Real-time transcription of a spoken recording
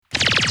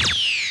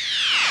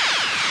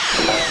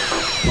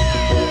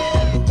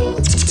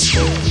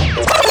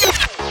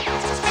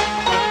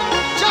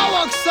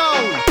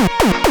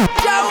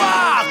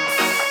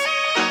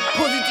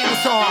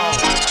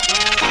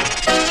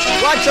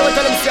watch out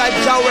tell them say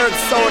Ogaworks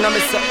sound and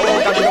me say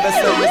Oga big up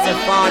yourself, me say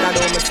Father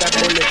do me say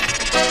Bully.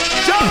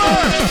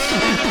 Ogaworks,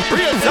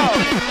 real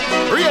sound,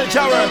 real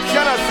Ogaworks, you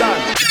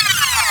understand?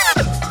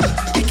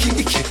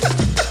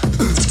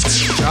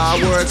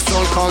 Ogaworks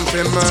don't come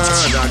to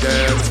murder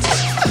them.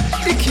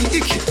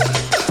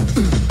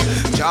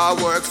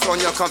 Ogaworks on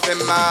your come to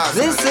murder.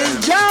 This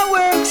is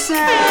Ogaworks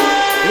sound.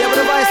 You have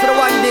the voice for the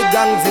one big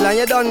gangzilla and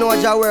you don't know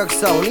Ogaworks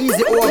sound.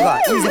 Easy Oga,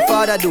 easy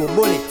Father do,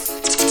 Bullets.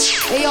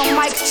 Hey yo,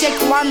 mic check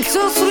 1,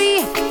 2,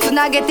 3. So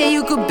now get there,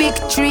 you could big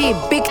tree,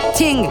 big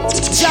thing.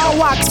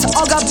 Ogaworks,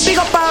 Oga big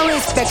up and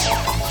respect.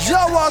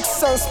 Ogaworks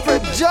sound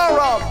spread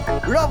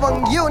J-Rock, love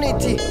and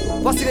unity.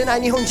 What's the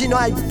Nihonjin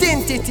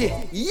identity?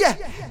 Yeah,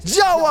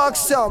 Ogaworks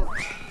sound.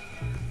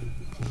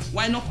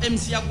 Why not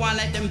MC are going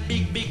like them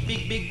big.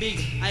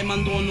 I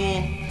man don't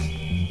know.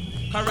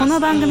 こ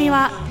の番組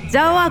は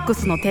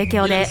Ogaworksの提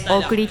供でお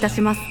送りいたし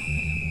ます。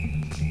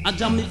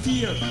Aja me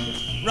fear,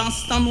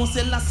 Rasta no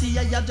Selassie,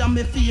 Aja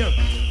me fear.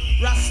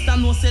 Rasta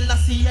no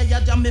Selassie,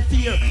 Aja me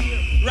fear.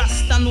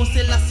 Rasta no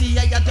Selassie,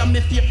 Aja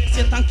me fear.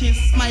 Satan kiss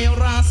my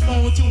ass,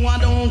 won't you I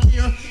don't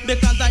care.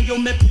 Because I you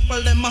me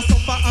people them a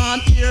suffer on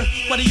here.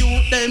 But the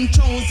youth them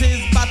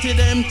chooses, batty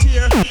them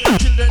tear. The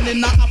children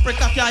in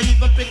Africa can't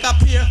even pick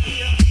up here.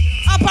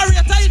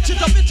 Operator, itch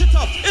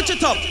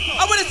it up.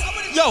 I want this,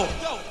 yo,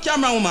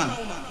 camera woman,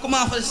 come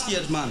off the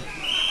stage, man.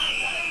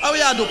 How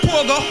we are do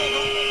pogo?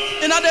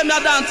 You know them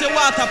that dance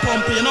water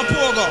pump, you know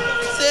pogo.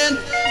 Saying,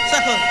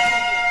 second.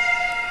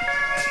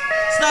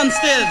 Stand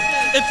still,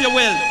 if you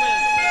will.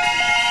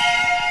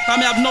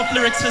 Come have enough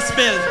lyrics to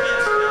spill.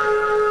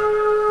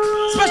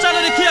 Special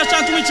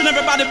dedication to each and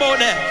everybody out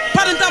there.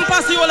 Paddington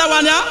Passy all I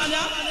want ya.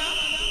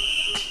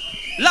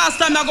 Last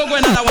time I go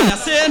another one, you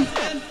saying?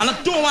 And I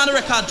don't want the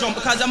record jump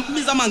because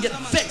Mr. Man get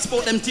vexed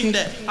about them thing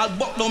there. I'll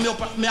buck down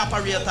my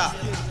operator.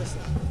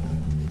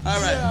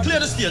 Alright, clear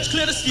the stage.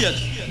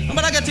 I'm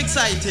gonna get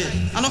excited.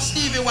 I know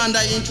Stevie Wonder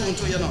in tune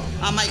to, you know,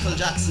 and Michael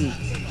Jackson.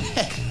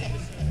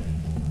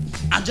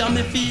 Aja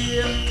me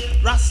fear,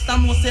 Rasta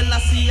no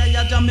Selassie,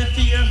 Aja me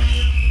fear.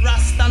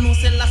 Rasta no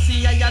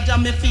Selassie, Aja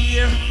me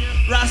fear.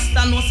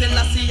 Rasta no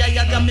Selassie,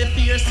 Aja me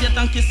fear.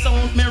 Satan kiss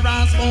sound, me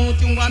rants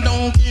out, you I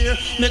don't care.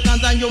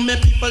 Because I you me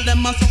people,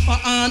 them a suffer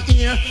on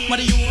here. But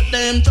the youth,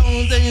 them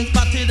Joneses,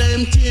 batty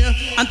them tear.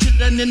 And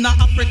children in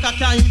Africa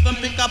can't even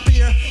pick up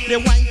here. The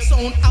white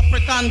sound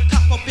African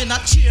cock up in a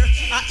chair.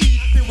 I eat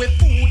with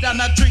food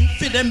and I drink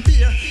for them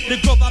beer. The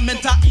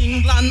government of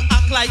England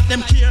act like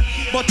them care.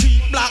 But treat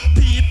black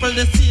people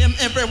the same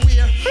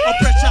everywhere.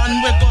 Oppression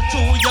we go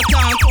through, you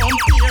can't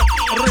compare.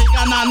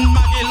 Reagan and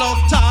Maggie love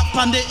talk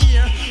on the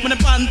ear. When they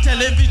pan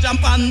television,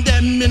 pan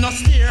them, me no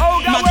steer.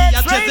 Maggie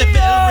and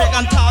Jezebel,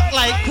 Reagan talk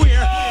like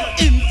queer.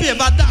 In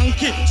favor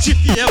donkey, she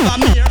favor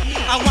mere.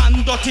 I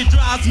want dirty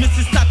draws,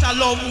 Mrs. Thatcher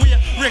love wear.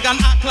 Reagan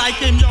act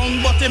like him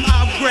young, but him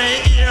have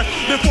grey hair.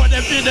 Before they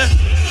feed the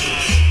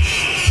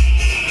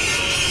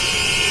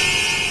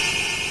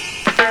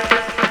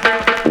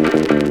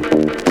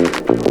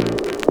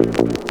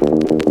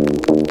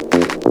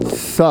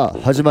さあ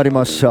始まり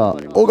ました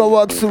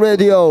Ogaworks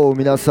Radio。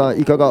皆さん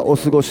いかがお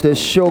過ごしで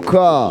しょう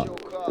か。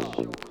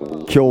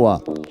今日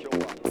は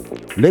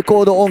レ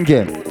コード音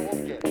源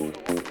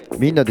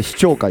みんなで視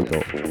聴会と、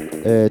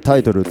タ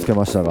イトルつけ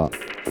ましたが、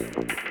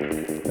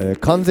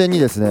完全に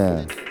です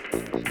ね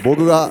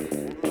僕が、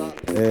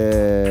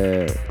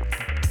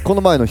こ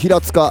の前の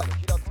平塚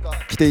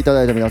来ていた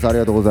だいた皆さんあり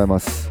がとうございま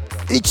す。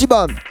一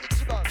番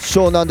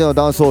湘南での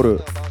ダンスホール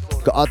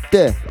があっ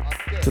て、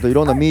ちょっとい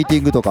ろんなミーテ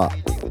ィングとか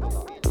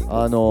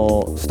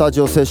スタ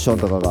ジオセッション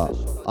とかが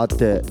あっ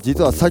て、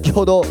実は先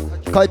ほど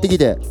帰ってき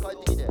てち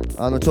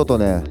ょっと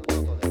ね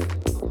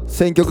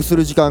選曲す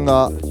る時間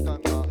が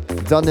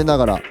残念な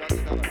がら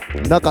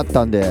なかっ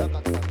たんで、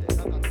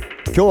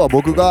今日は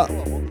僕が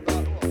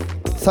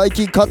最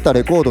近買った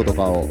レコードと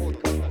かを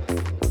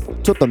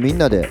ちょっとみん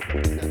なで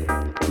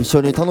一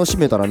緒に楽し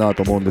めたらな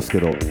と思うんですけ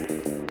ど、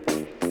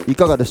い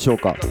かがでしょう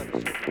か。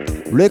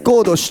レ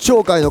コード視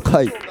聴会の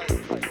会、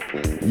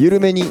緩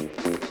めに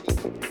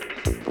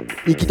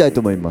行きたいと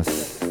思いま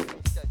す。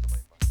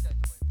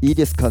いい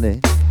ですかね。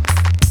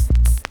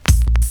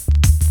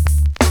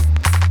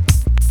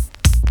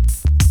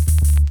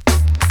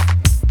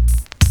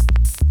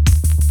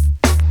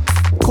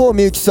こう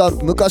みゆきさん、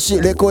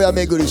昔レコヤ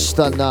巡りし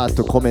たな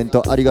とコメン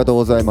トありがとう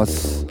ございま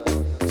す。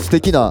素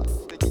敵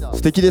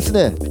です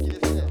ね。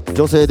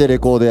女性でレ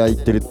コード屋行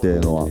ってるっていう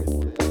のは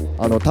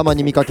たま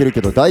に見かける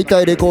けど、大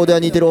体レコード屋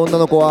にいてる女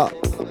の子は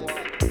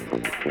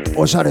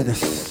おしゃれで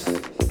す。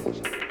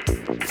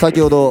先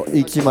ほど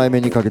1枚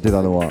目にかけて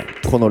たのは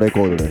このレ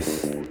コードで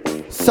す。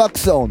サク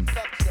ソン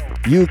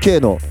UK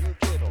の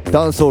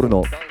ダンスホール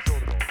の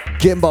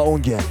現場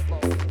音源、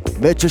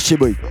めっちゃ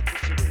渋い。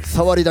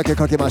触りだけ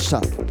かけまし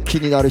た。気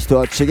になる人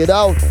はチェック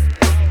アウト。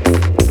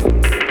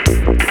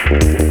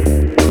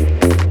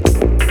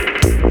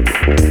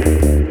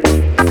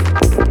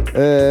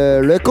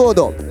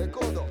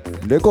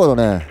レコード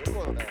ね、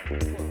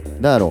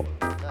なんやろ、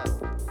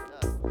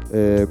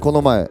こ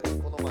の前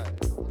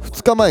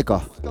2日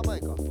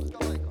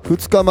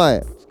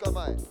前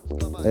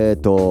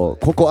こ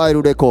こアイ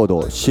ルレコー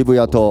ド渋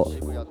谷と、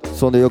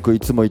そんでよくい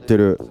つも行って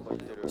る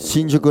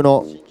新宿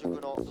の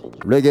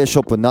レゲエシ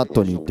ョップナッ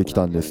トに行ってき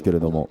たんですけれ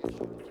ども、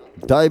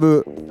だい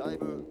ぶ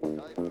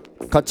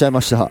買っちゃい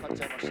ました。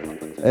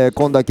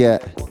こんだ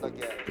け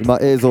今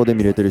映像で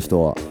見れてる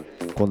人は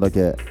こんだ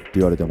けって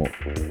言われても、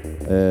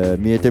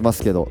見えてま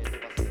すけど、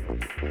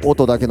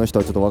音だけの人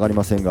はちょっと分かり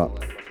ませんが、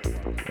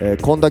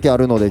こんだけあ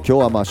るので今日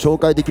はまあ紹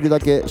介できるだ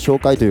け紹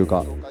介という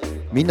か、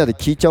みんなで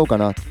聞いちゃおうか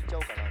な。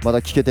まだ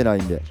聞けてな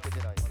いんで。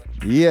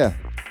いえ、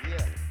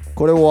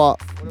これは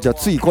じゃあ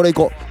次これい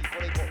こ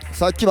う。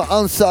さっきは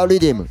アンサー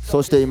リディム、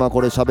そして今こ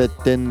れ喋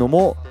ってんの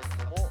も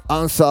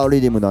アンサーリ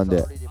ディムなん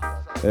で、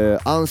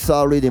アン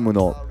サーリディム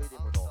の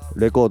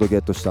レコードゲ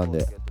ットしたん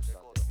で、ちょ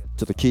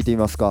っと聞いてみ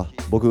ますか。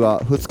僕が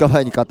2日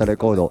前に買ったレ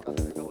コード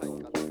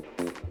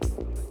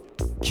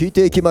聞い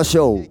ていきまし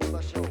ょう。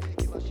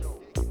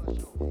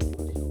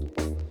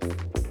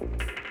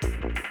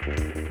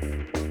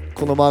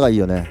この間がいい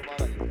よね。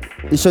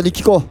一緒に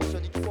聴こ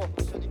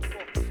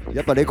う。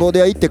やっぱレコード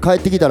屋行って帰っ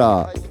てきた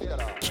ら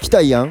聴きた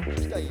いやん。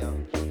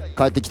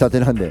帰ってきたて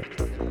なんで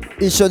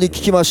一緒に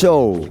聴きまし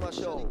ょ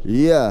う。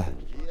いや、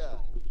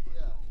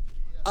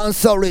アン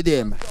サーリ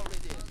ディム。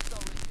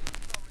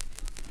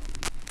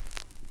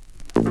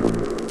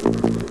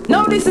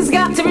Now this has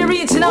got to be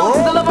reaching out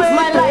to the love of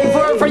my life,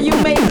 wherever you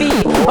may be.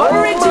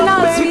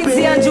 Original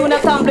Sweetie and Juna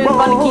Tamblin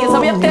on the case, and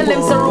we have tell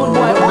them so rude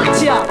boy,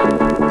 watch ya.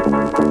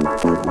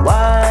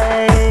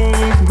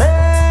 Wise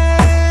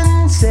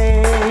men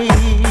say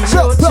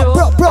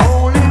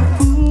only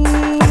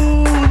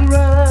food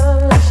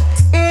rush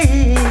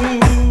in,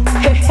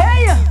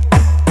 Hey,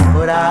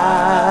 but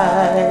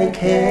I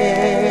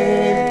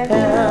can't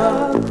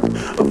help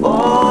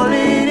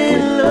falling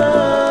in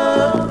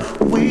love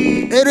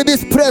with エルビ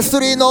ス・プレス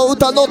リーの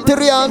歌乗って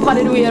るやん。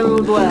 hallelujah,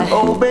 rude boy.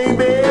 oh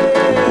baby,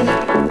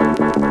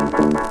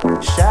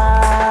 shall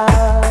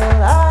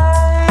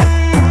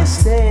I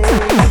stay?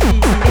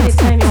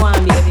 Anytime you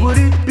want, baby. Would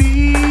it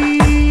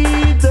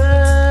be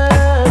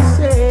the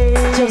same?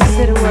 Just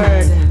say the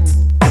word.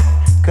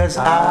 'Cause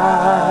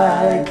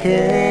I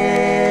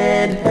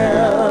can't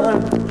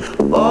help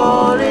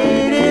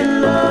falling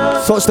in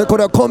love. そしてこ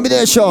れはコンビネ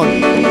ーション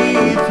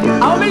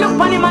How me look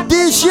on him and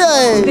DJ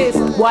this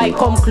boy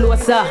come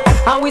closer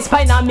and whisper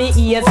in me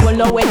ears. Well,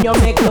 know when you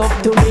make love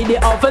to me, the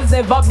offers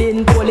ever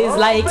been told is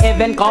like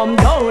heaven come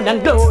down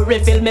and glory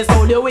fill me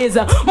soul. You is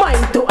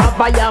mine to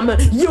have, I am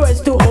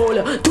yours to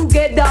hold.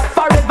 Together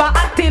forever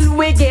until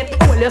we get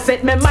old. You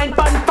set me mind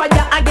on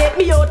fire and get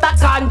me out of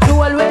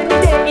control. When me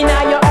there in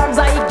your arms,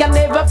 I can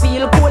never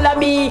feel cool. And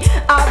me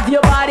have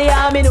your body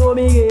and me know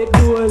me get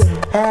cool.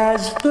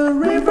 As the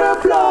river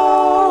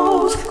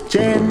flows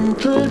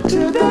gentle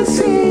to the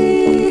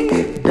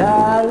sea,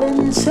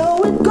 darling,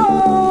 so it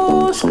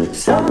goes.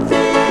 Something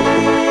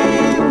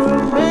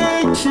we're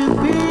meant to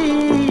be.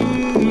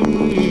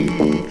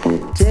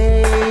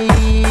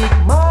 Take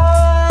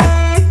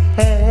my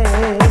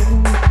hand,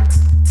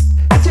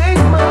 take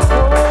my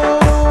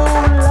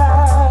whole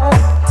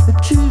life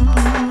too.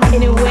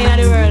 Anywhere in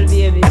the world,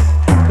 baby,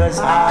 'Cause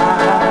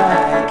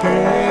I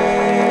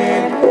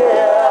can't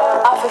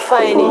help I feel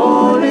find it.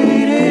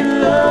 falling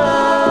in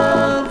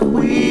love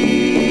with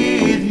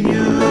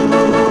you.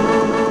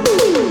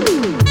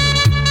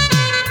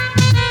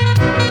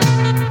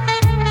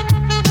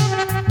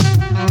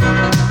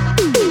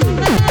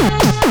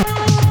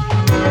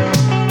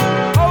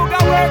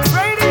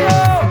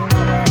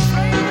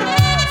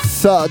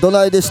 さあど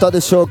ないでしたで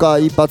しょうか。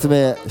一発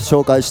目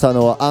紹介した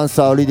のはアン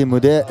サーリディ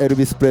ムでエル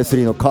ビス・プレス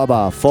リーのカ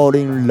バー Fall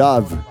in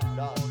Love。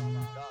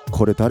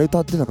 これ誰歌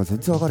ってんのか全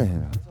然分からへ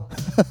んな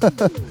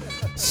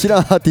知らん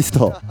アーティス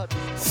ト。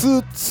ス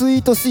イ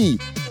ートシ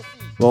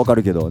ーは分か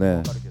るけど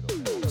ね。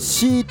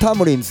シー・タ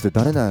ムリンズって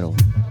誰なんやろ。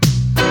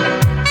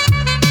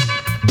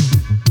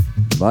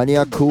マニ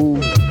アック。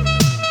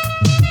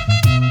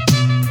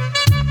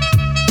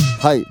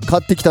はい、買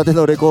ってきたて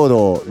のレコード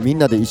をみん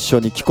なで一緒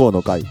に聴こう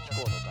の会、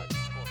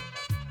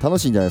楽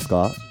しいんじゃないです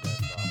か。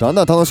だん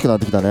だん楽しくなっ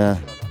てきた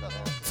ね。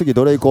次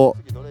どれ行こ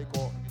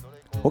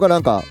う。他な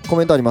んかコ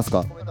メントあります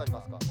か。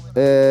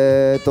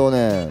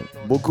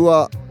僕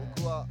は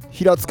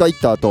平塚行っ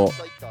た後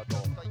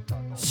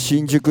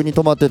新宿に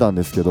泊まってたん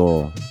ですけ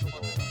ど、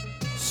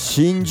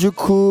新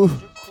宿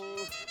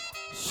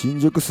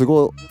す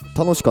ごい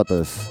楽しかった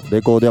です。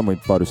レコード屋もいっ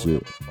ぱいある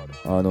し、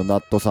ナ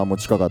ットさんも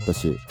近かった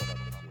し、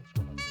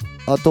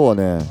あとは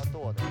ね、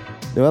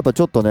でもやっぱ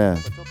ちょっとね、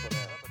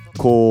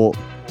こう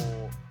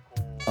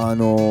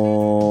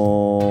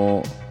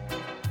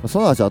そ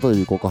の話後で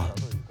行こうか。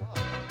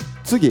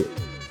次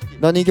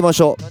何行きま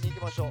しょう。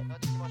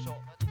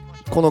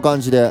この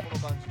感じで。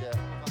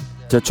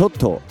じゃあちょっ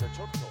と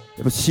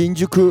やっぱ新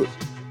宿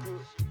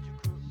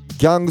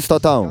ギャングスタ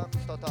タウ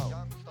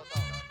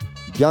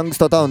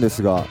ンで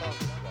すが、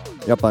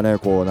やっぱね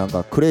こうなん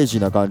かクレイジ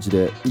ーな感じ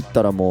で行っ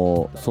たら、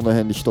もうその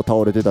辺に人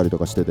倒れてたりと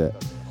かしてて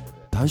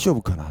大丈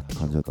夫かなって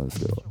感じだったんです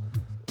けど、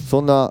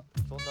そんな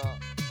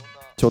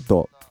ちょっ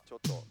と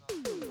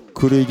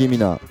狂い気味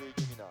な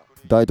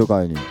大都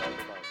会に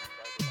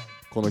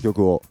この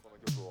曲を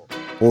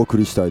お送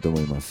りしたいと思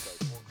います。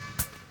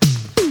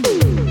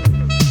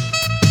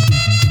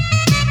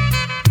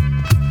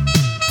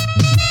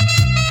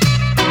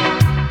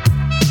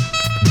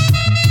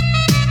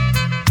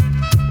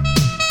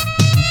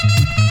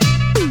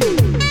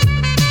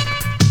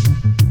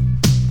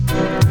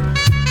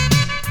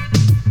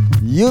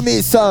ユ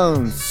ミさ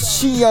ん、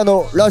深夜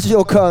のラジ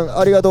オ感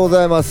ありがとうご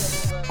ざいま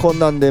す。こん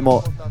なんで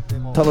も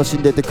楽し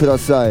んでてくだ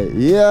さい。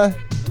いや、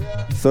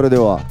それで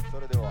は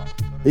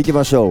行き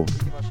ましょう。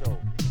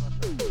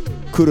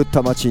狂っ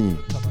た街に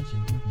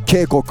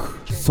警告、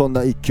そん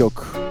な一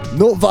曲。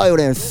 No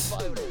violence,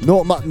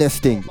 no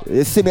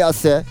madness, すみま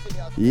せん。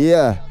い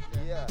や、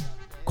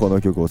この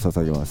曲を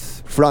捧げま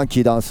す。フラン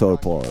キーダンスオール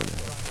ポール。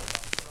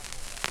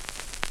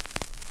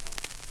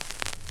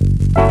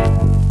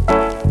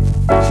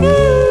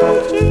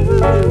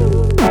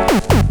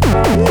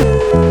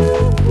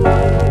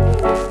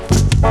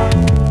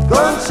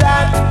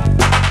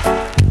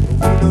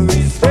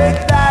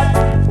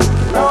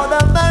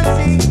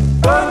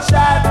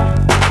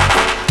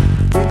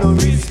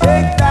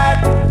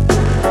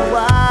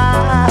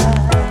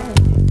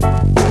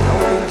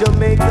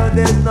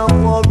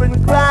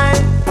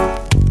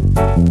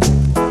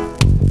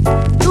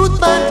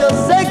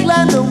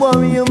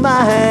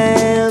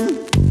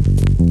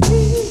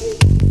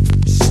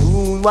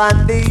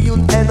One day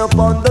you'll end up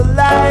on the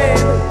line,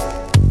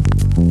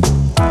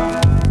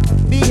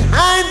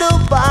 behind the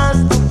bars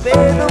to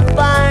pay the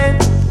fine.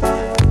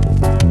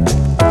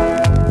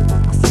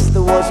 My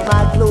sister washed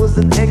my clothes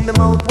and hang them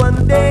out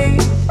one day,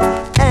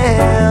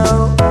 and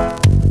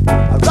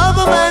a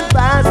rubber man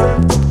passed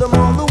and took them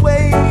all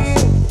away.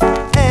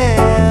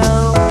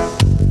 And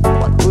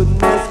what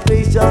goodness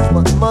gracious,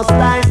 what must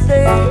I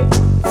say?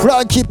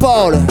 Frankie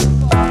Paul.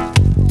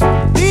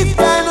 These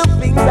kind of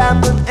things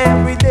happen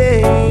every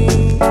day.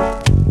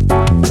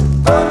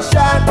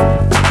 Gunshot,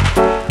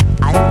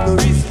 I no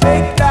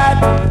respect that.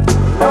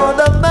 Lord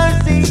of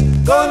mercy,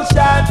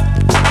 gunshot,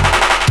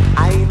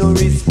 I no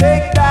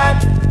respect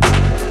that.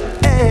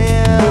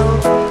 Hell,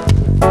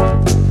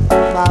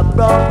 my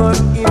brother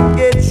him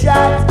get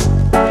shot.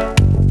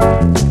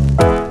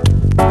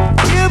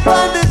 Here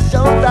on the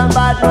shoulder,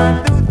 bad man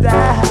do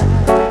that.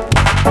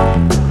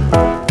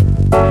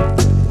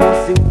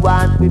 See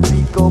what we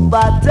pick up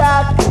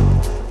attack.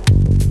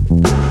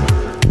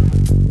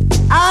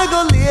 I go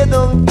lay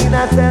down in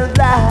a cell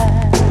black.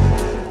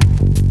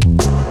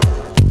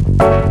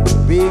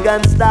 We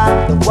can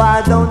start the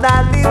war down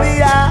in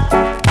Libya.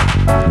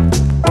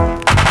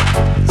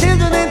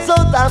 Children in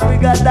South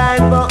Africa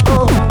dying for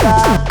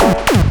hunger.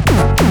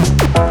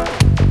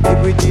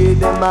 Every day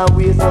them a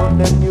waste on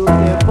them use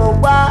them for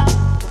war.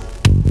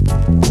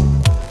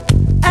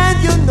 And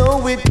you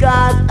know it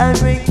cause a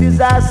great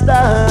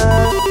disaster.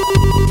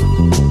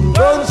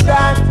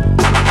 Gunshot,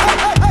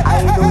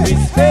 I don't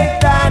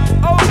respect that.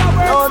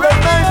 No the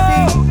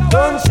mercy,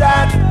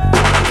 gunshot,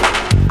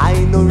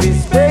 I no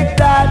respect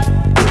that.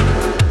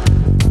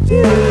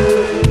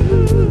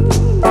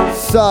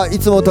 さあ、い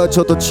つもとはち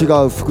ょっと違う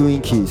雰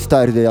囲気ス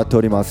タイルでやって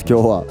おります。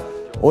今日は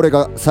俺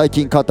が最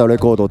近買ったレ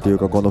コードっていう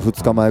か、この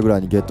2日前ぐら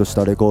いにゲットし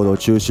たレコードを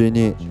中心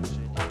に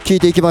聴い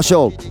ていきまし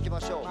ょ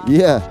う。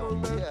いえ、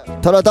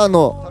ただ単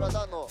の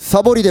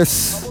サボりで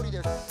す。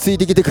つい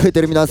てきてくれ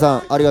てる皆さ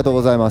んありがとう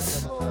ございま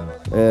す。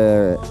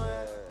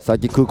さっ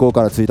き空港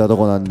から着いたと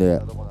こなん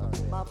で、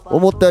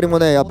思ったよりも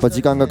ね、やっぱ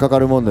時間がかか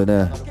るもんで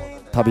ね、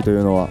旅とい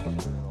うのは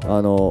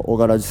小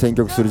柄寺選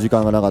曲する時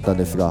間がなかったん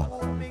ですが、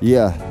い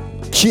や、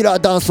キラ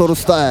ーダンスホール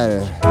スタイ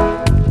ル。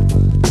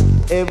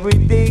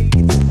 Every day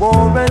it's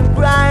war and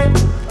crime.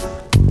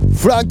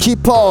 フランキー・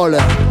ポール。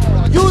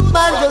 Youth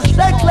man just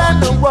cycling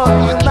the world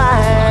your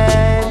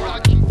mind.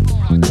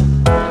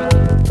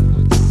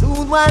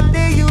 Soon one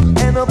day you'll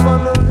end up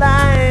on the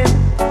line,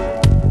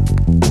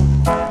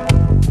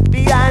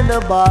 behind the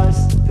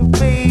bars to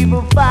pay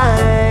the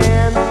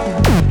fine.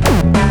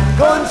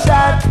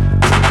 Gunshot,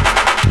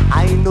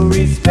 I no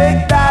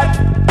respect that.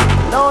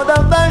 No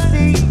the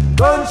mercy,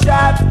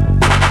 gunshot,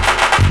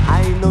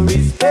 I no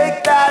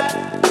respect that.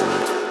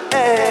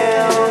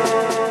 Hell.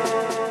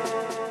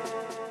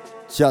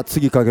 じゃあ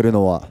次かける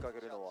のは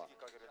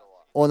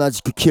同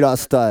じくキラー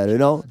スタイル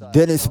の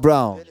デニス・ブ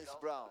ラウン。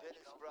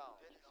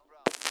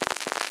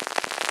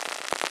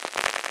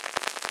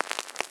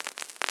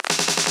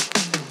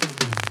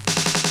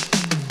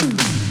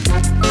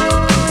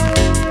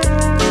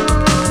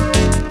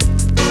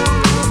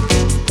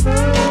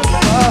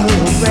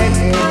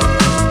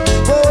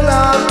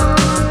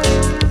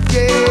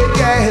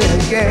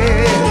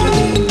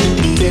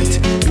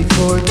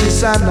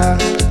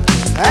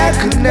I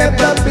could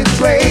never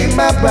betray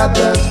my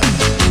brothers.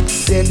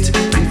 Sit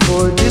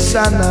before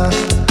dishonor.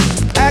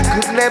 I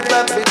could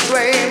never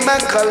betray my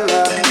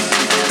color.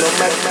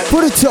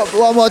 Put it up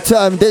one more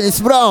time, Dennis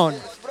Brown.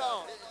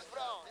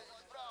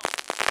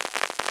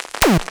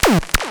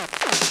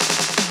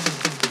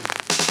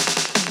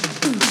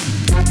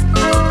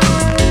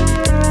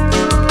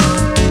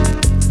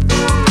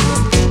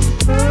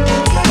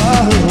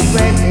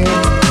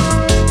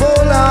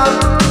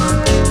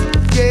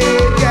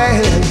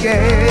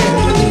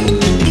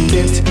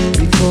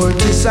 before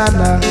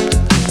dishonor.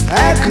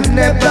 I could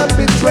never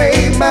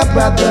betray my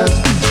brothers.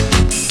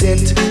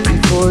 Sent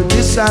before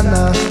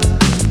dishonor.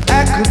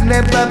 I could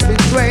never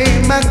betray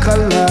my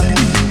color.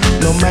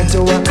 No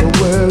matter what the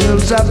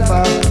world's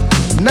offer,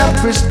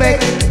 enough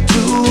respect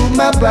to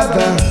my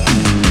brother.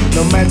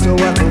 No matter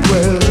what the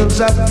world's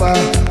offer,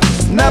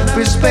 enough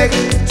respect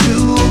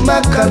to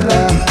my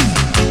color.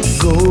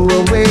 Go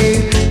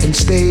away and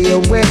stay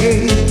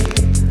away.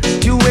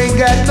 You ain't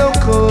got no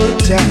cold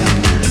time.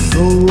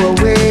 Go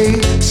away,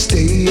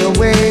 stay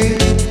away.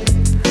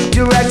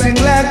 You're acting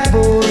like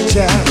bull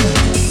time.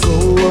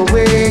 Go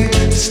away,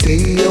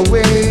 stay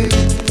away.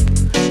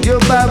 You're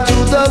about to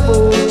the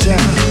bull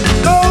time.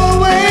 Go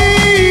away,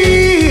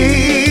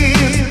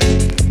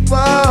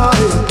 boy,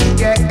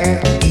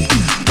 yeah.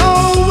 Go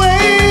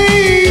away,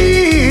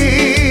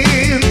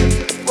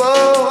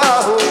 whoa,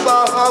 whoa,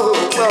 whoa,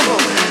 whoa.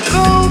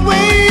 Go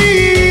away,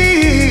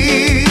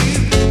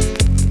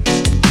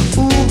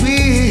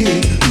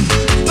 ooh-wee.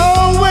 Go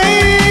away,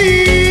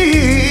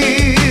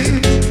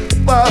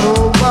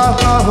 whoa, whoa.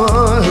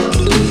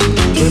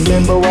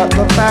 Remember what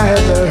my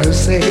father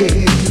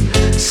said.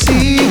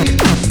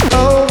 Seek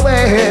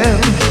away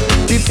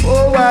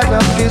before one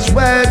of his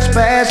words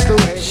passed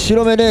away.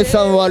 白目姉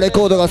さんはレ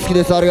コードが好き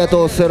です。ありが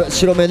とう。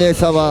白目姉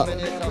さんは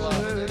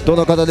ど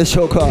の方でし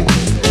ょうか。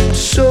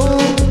 So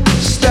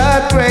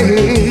start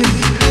praying.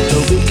 The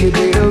wicked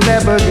will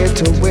never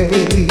get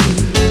away.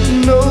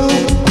 No,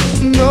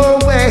 no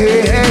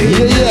way.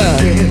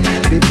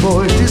 Yeah.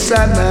 Before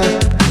dishonor,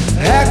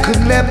 I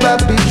could never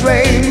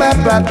betray my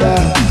brother.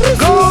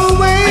 Go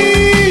away.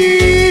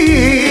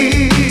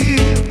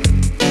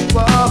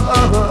 Boy.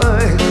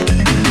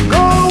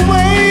 Go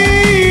away.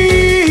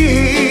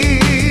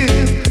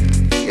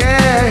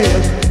 Yeah,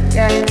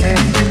 yeah, yeah.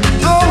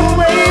 Go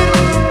away.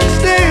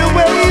 Stay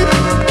away.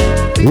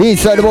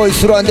 Inside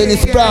Voice ローデニ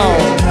ス・ブラウン。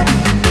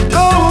 Go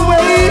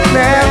away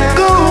now,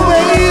 go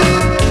away.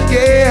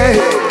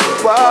 Yeah,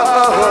 boy.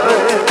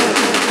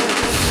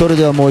 それ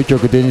ではもう一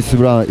曲デニス・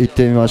ブラウン行っ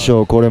てみまし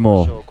ょう。これ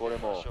も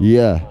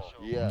Yeah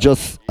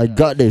Just I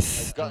Got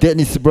This デ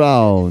ニス・ブ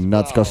ラウン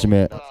懐かし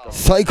め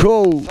最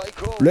高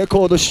レ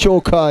コード視聴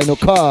会の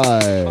会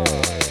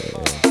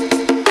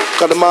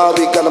空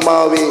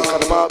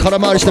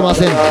回りしてま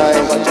せん。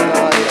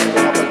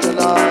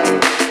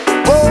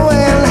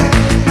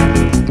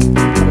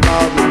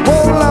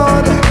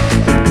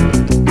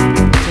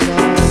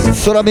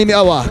空耳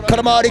アワー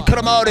空回り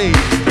空回り。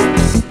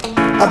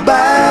A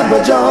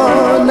Bible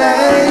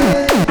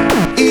Jordan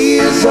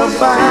is a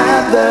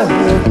father.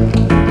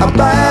 A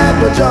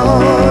Bible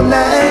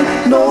Jordan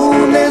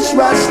known as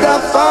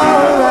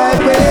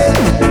Rastafari.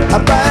 A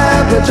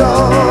Bible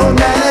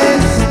Jordan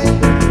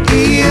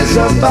is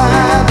a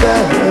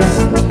father.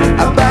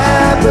 A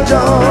Bible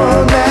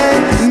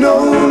Jordan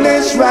known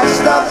as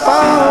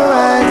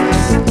Rastafari.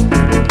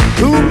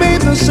 Who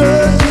made the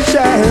sun to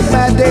shine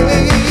by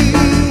day?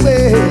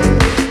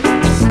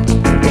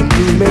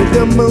 You made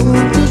the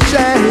moon to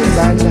shine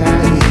by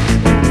night.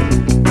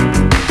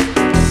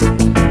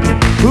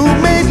 Who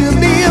made you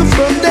live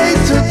from day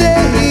to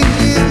day?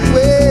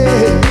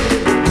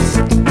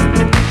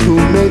 Who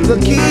made the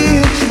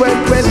kids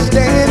work, rest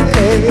and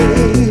play?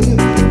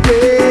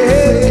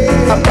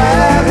 A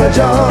Bible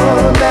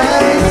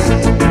Jordan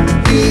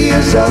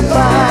is a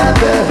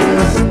father.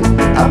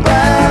 A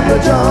Bible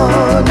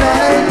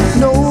Jordan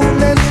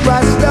known as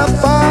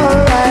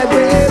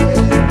Rastafari.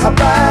 A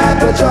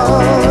Bible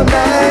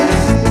Jordan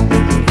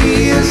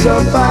is a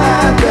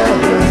father.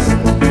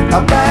 A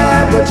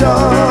Bible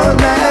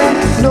Jordan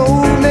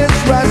known as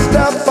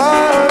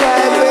Rastafari.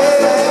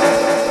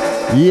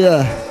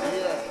 Yeah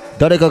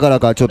誰かから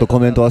かちょっとコ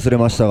メント忘れ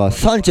ましたが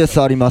サンチェ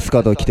スあります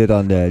かと来て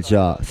たんでじ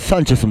ゃあサ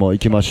ンチェスも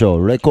行きましょ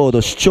う。レコー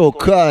ド視聴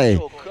会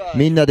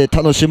みんなで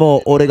楽しも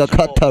う。俺が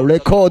買った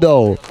レコー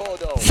ド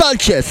サン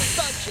チェ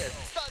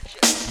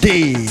ス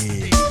D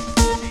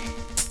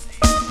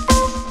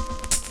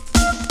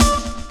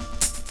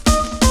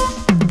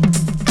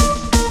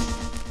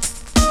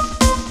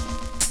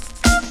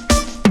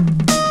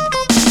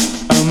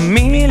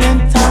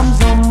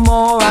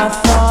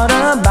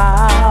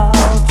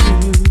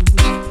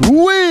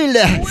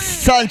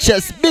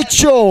Sanchez, Big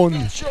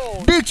Tune,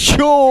 Big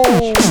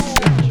Tune.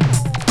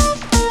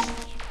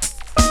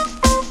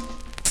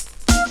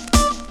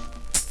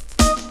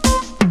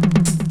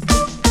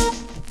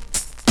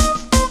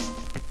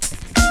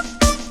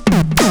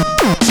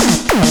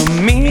 A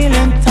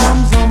million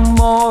times or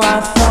more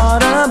I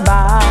thought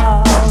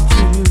about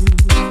you.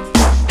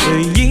 The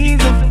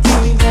years of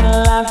tears and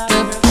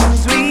laughter,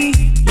 things we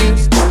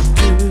used to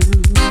do.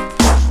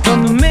 The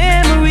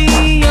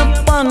memory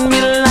upon me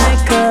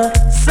like a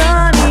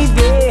sunny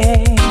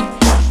day.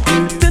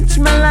 You touch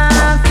my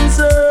life in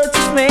such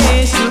a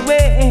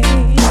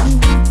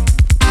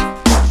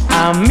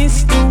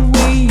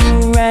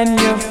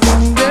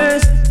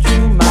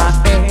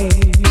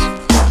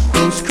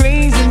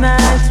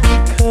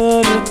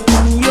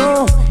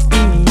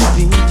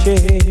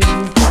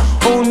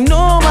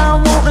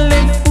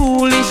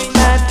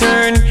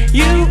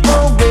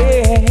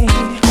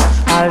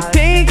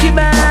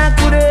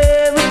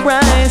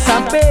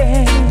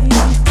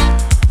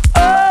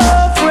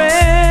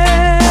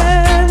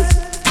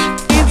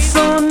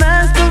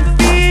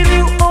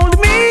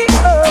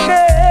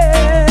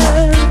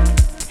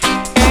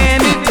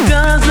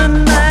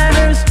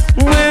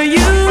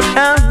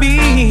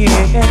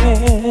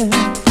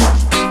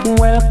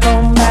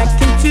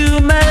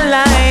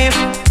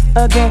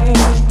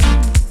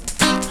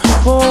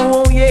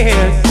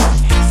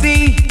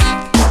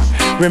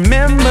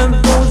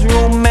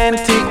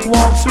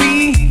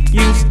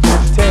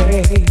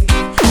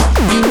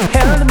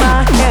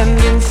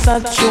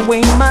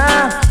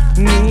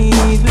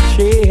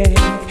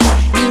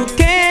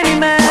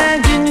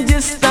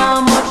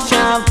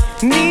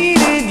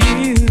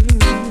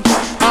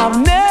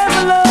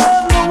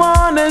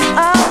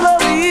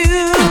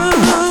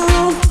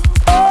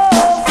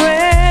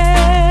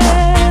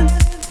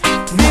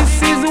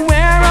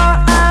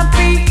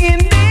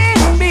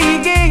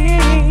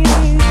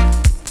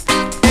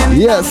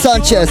ザ・サ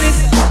ンチェス。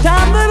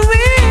 Time that we're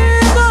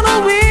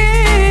gonna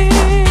win.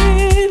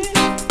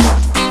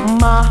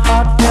 My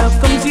heart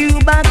welcomes you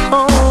back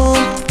home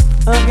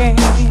again.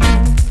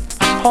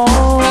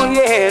 Oh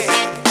yes.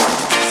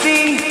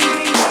 See.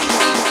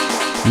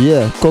 い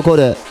え、ここ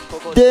で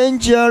デン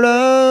ジャ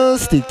ラ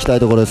スっていきたい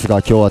ところですが、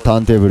今日はター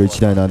ンテーブル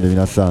1台なんで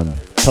皆さん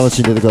楽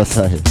しんでてくだ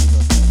さい。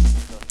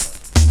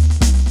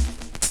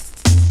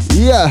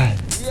いや、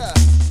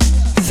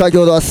先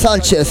ほどはサ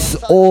ンチェス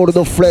オール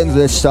ドフレンズ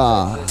でし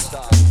た。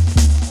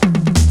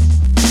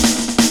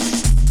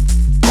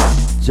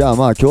じゃあ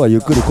まあ今日はゆ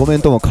っくりコメ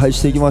ントも返し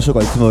ていきましょう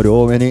か。いつもより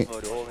多めに。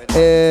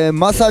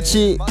まさ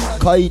ち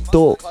カイ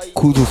ト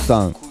クズ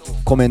さん、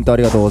コメントあ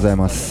りがとうござい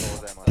ま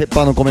す。鉄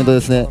板のコメントで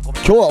すね。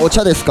今日はお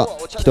茶ですか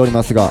来ており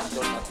ますが、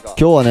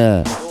今日は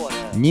ね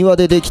庭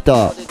ででき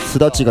たす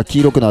だちが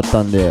黄色くなっ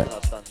たんで、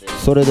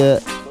それ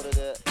で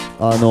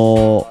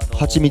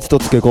蜂蜜と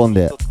漬け込ん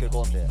で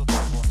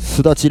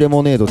すだちレ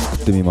モネード作っ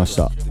てみまし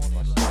た。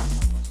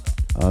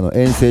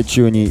遠征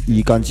中にい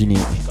い感じに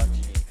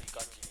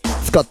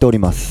使っており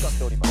ます。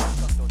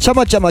ちゃ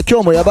まちゃま今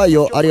日もやばい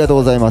よ、ありがとう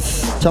ございま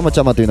す。ちゃまち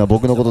ゃまというのは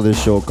僕のことで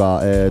しょう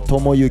か。と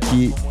もゆ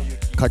き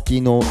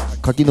柿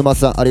沼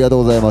さんありがと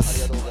うございま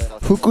す。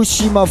福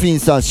島フィン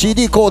さん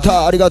CD コータ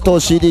ーありがと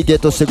う。 CD ゲッ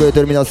トしてくれて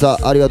る皆さ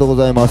んありがとうご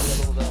ざいま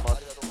す。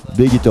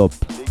ベギトッ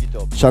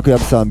プシャクヤ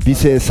クさん美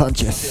声サン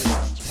チェス。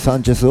サ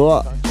ンチェス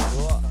は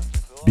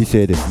美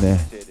声ですね。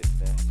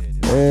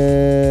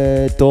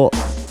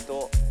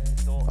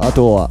あ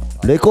とは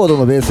レコード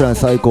のベースライン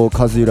最高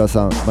和浦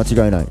さん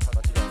間違いない。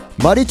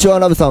マリッチョアン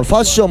ラブさんフ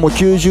ァッションも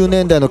90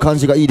年代の感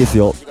じがいいです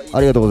よ、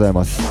ありがとうござい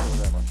ます。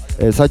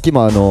さっき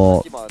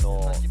も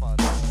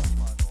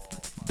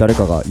誰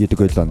かが言って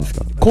くれてたんです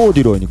が、コー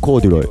デュロイにコ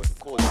ーデュロイ、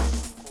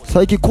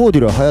最近コーデ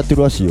ュロイ流行って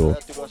るらしいよ。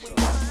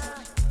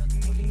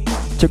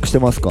チェックして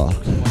ますか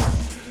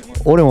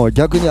俺も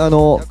逆に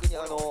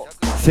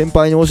先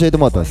輩に教えて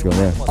もらったんですけど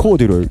ね、コー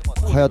デュロイ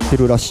流行って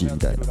るらしいみ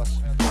たいな。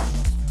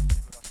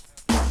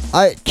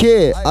はい、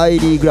K アイ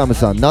リーグラム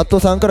さん、ナット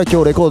さんから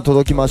今日レコード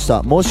届きまし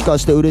た。もしか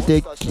して売れ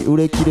切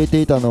れ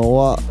ていたの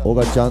はオ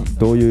ガちゃん、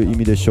どういう意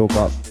味でしょう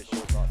か。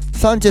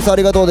サンチェスあ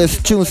りがとうで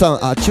す。チュンさ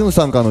ん、チュン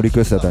さんからのリク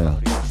エストだったんや。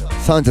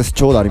サンチェス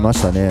ちょうどありま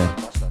したね。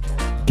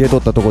ゲ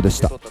取ったとこで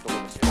した。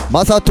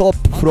マサト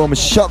ップ from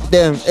ショック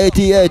デン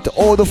88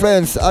オールドフレ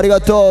ンズありが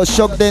とう。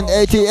ショックデン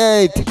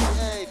88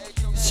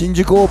新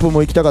宿オープン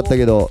も行きたかった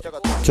けど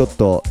ちょっ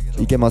と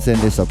行けません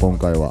でした。今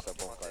回は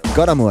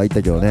ガラムは行っ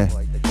たけどね。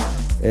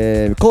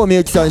コウミ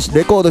ユキさん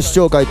レコード視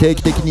聴会定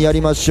期的にや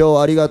りましょう、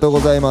ありがとう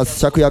ございます。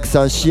シャクヤク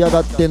さん仕上が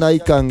ってない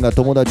感が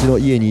友達の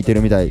家にいて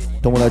るみたい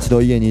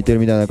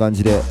な感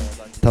じで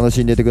楽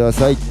しんでてくだ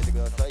さい。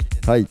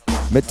はい、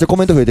めっちゃコ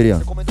メント増えてるや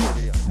ん。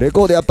レ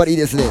コードやっぱりいい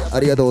ですね、あ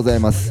りがとうござい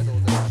ます。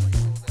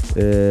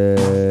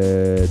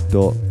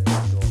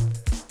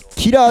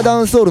キラーダ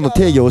ンソールの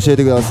定義を教え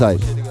てください。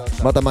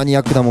またマニア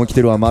ックなもん来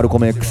てるわ。マルコ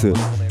メ X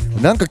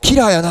なんかキ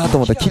ラーやなと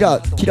思ったらキラ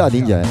ーでい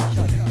いんじゃない。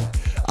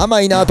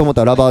甘いなと思っ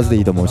たらラバーズで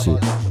いいと思うし。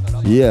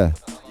いえ、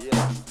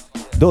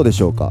どうでし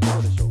ょうか。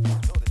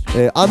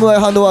アムアイ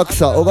ハンドワーク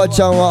さん、おが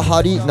ちゃんは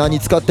針何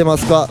使ってま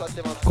すか。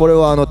これ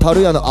はタ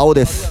ルヤの青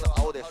です。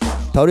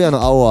タルヤの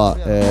青は、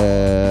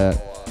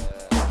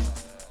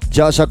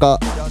ジャーシャカ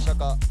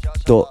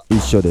と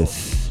一緒で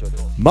す。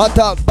ま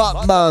たバ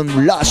ッマ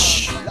ンラッ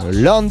シ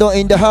ュロンドン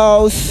インダハ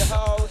ウス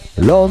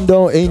ロン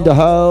ドンインダ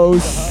ハウ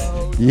ス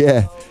イ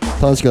エ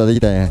ー、楽しくなってき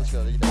たね。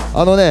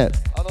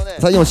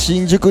最近も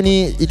新宿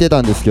にいて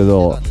たんですけ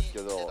ど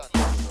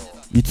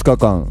5日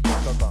間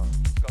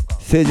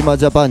政治マ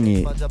ジャパン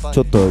にち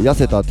ょっと痩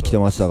せたって来て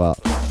ましたが、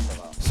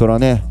そら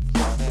ね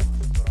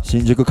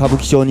新宿歌舞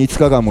伎町に5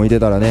日間もいて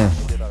たらね、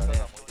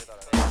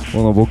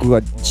この僕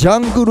がジャ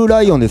ングル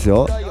ライオンです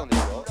よ。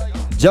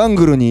ジャン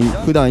グルに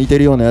普段いて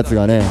るようなやつ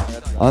がね、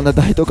あんな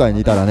大都会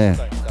にいたらね、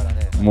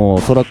も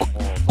うそら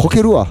こ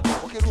けるわ。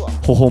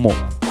頬も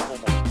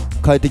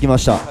帰ってきま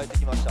した。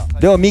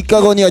でも3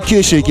日後には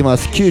九州行きま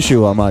す。九州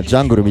はまあジ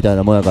ャングルみたい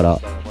なもんやから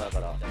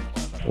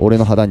俺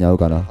の肌に合う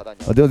かな。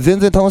でも全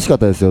然楽しかっ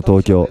たですよ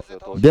東京。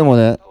でも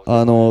ね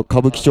歌舞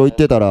伎町行っ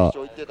てたら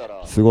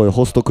すごい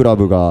ホストクラ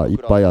ブがいっ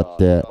ぱいあっ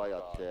て、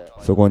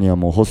そこには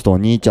もうホストお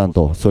兄ちゃん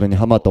とそれに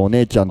ハマったお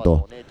姉ちゃん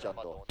と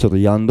ちょっと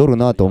病んどる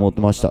なと思っ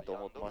てました。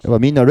やっぱ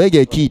みんなレゲ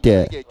エ聴い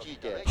て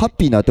ハッ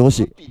ピーになってほし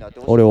い。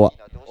俺は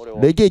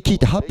レゲエ聴い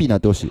てハッピーになっ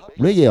てほしい。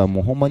レゲエは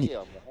もうほんまに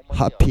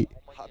ハッピ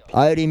ー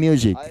アイリーミュー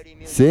ジック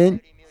セ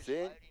ン。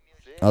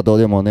あと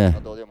でもね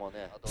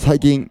最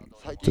近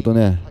ちょっと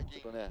ね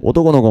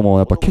男の子も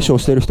やっぱ化粧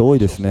してる人多い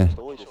ですね。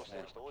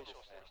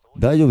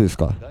大丈夫です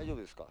か。化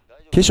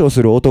粧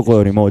する男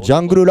よりもジ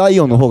ャングルライ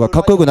オンの方がか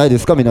っこよくないで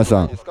すか皆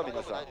さん。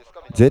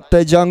絶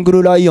対ジャング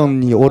ルライオン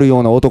におるよ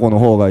うな男の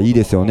方がいい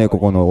ですよね。こ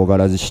この小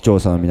柄寺市長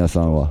さんの皆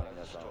さんは。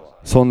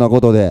そんなこ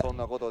とで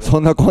そ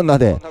んなこんな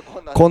で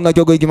こんな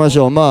曲いきまし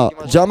ょう。ま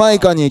あジャマイ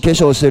カに化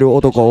粧してる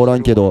男はおら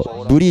んけ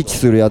どブリーチ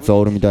するやつは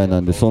おるみたいな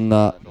んで、そん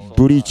な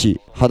ブリー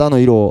チ肌の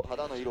色を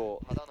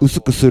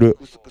薄くする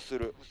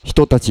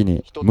人たち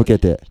に向け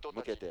て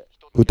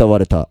歌わ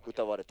れた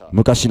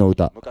昔の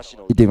歌、行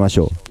ってみまし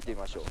ょう。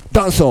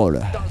ダンソール、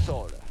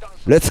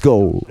レッツ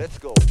ゴー。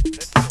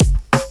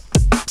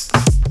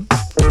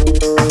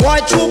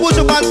Why true bush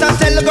pants and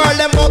tell the girl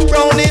them up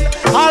browning.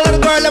 All of the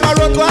girl them a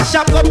run go a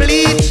shop go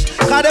bleach.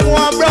 Cause them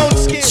want brown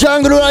skin. ジャ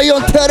ングルライオ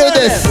ンテレ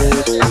です。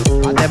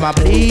And them a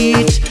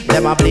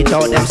bleach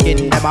out them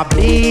skin. Them a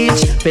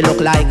bleach, feel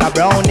look like a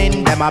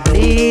browning. Them a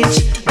bleach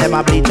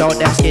out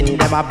them skin.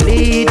 Them a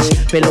bleach,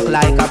 feel look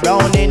like a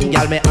browning.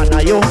 Girl me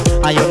honor you,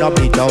 and you no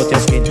bleach out your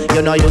skin.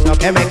 You no use no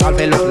chemical,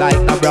 feel look like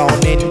a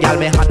browning. Girl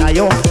me honor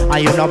you,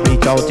 and you no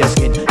bleach out your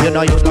skin. You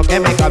no use no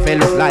chemical, feel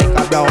look like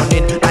a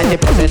browning.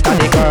 90% of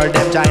the girl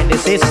them join the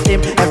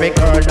system. Every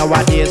girl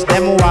nowadays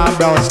them want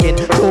brown skin.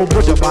 Two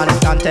push up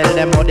and tell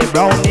them how they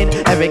browning.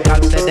 Every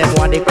girl say them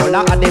want the color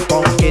of the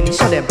pumpkin.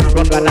 So them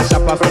run gonna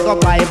shop and pick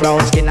up my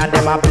brown skin. And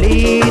them a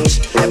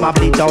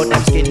bleach out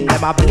them skin.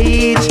 Them a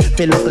bleach,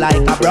 feel look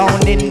like a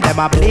browning. Them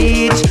a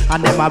bleach,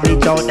 and them a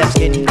bleach out them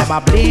skin. Them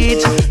a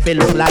bleach, feel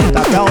look like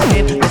a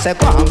browning. They say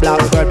go on black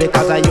girl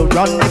because you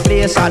run the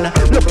place. And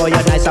look how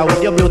you nice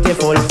with your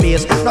beautiful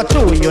face. Not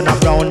true you not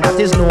brown, that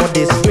is no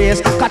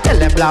disgrace. Cause tell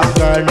them black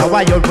girl now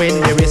why you win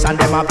the race. And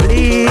them a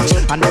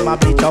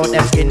bleach out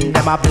them skin.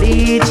 Them a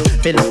bleach,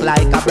 feel look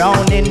like a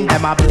browning.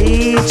 Them a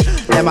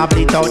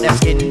bleach out them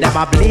skin. Them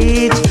a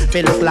bleach,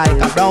 feel look like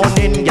a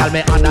browning. Girl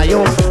me honor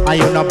you, and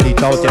you no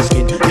bleach out your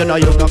skin. You no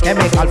use no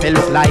chemical, feel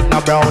look like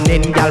no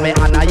browning. Girl me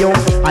honor you,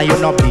 and you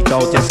no bleach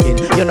out your skin.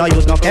 You no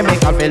use no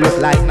chemical, feel look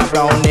like no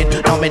browning.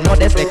 Now me know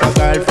this little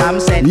girl from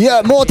Saint.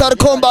 Yeah, Mortal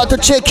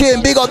Kombat check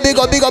in. Big up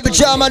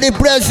Germany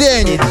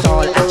present.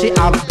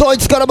 ドイ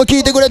ツからも聞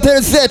いてくれて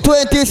るぜ。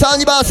20th ア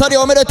ニバーサリー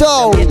おめでと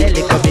う。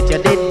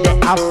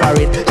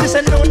She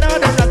said no, them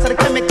lots of the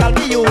chemical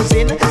me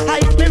using.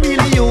 I me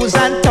really use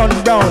and turn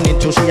brown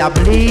into she a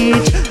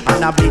bleach.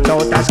 And a bleach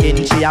out her skin,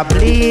 she a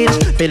bleach.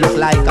 Feel look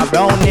like a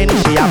browning,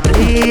 she a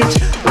bleach.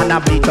 And a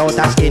bleach out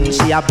her skin,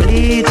 she a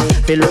bleach.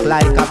 Feel look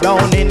like a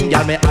browning.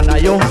 Girl me honor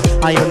you,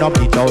 and you no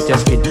bleach out your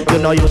skin. You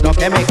no use no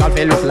chemical,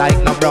 feel look like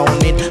no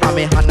browning. And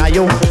me honor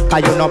you,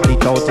 cause you no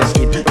bleach out your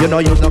skin. You no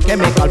use no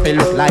chemical, feel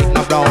look like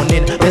no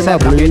browning. They say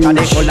black it and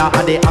the color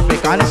of the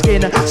African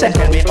skin. Say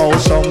tell me how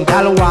some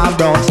gal want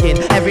brown skin.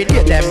 Every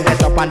day them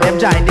get up and them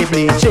join the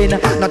bleaching.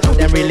 Not to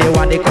them really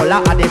want the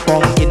color of the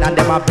pumpkin. And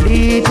them a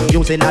bleach,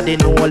 using a the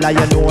Nola,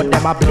 you know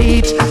them a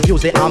bleach.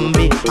 Use the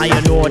ambi, and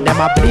you know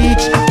them a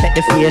bleach. Take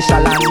the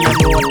facial and you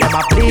know them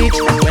a bleach.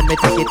 When me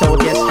take it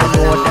out, yes, you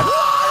know them.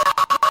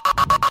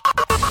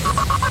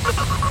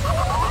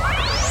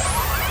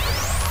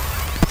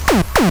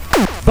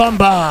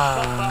 Bamba.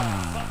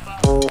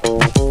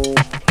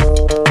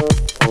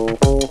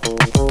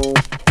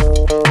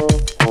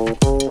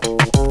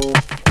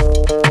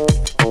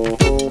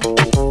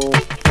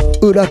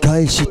裏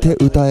返して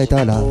歌え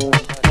たら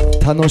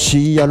楽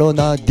しいやろ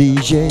な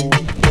DJ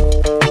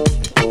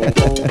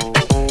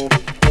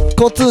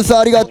コッツンさん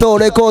ありがとう。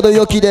レコード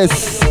良きで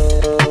す。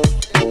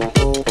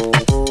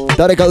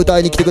誰か歌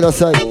いに来てくだ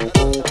さい。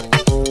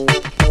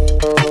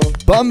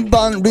バン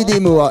バンリデ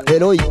ィムはエ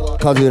ロい。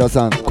和浦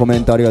さんコメ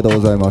ントありがとうご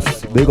ざいま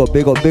す。ベゴ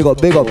ベゴベゴ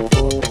ベゴ。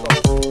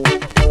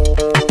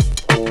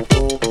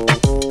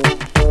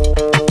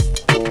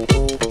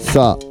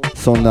さあ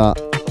そんな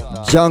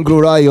ジャング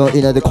ルライオン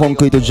稲でコン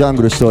クリートジャン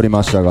グルしており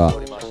ましたが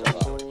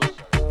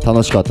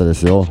楽しかったで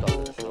すよ。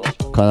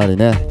かなり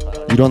ね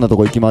いろんなと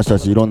こ行きました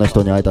しいろんな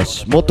人に会えた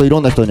しもっといろ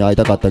んな人に会い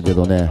たかったけ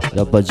どね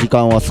やっぱり時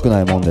間は少な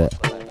いもんで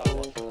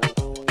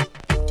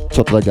ち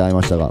ょっとだけ会い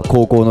ましたが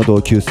高校の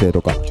同級生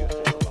とか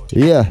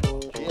いや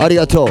あり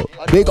がとう。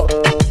ビッグアッ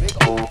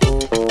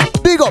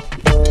プビッグアッ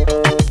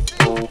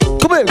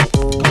プカメビ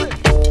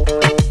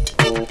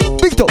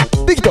ッグト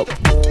ビッグ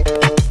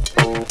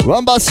トワ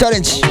ンバースチャレ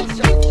ンジ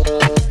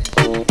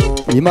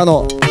今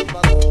の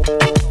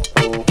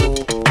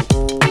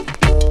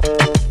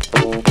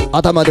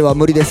頭では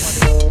無理で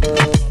す。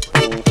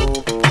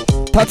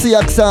達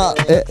也さ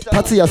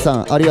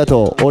んありが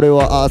とう。俺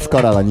はアース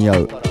カラーが似合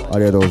う。あ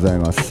りがとうござい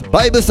ます。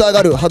バイブス上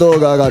がる波動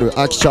が上がる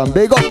アキちゃん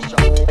ベゴ。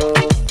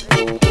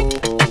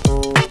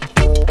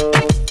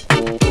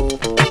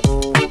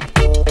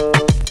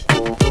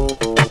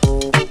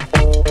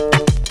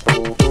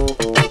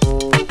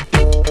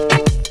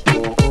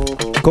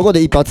ここ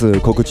で一発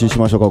告知し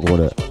ましょうか。ここ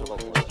で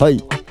は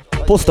い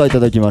ポスターいた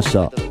だきまし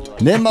た。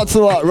年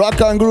末はラッ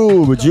ク&グル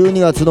ーヴ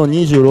12月の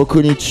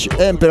26日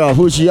エンペラー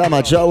藤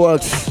山ジャワー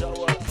クス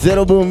ゼ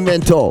ロ分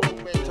弁当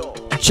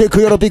チェッ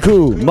クヨロピク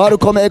マル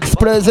コム X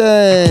プレ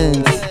ゼ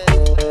ンツ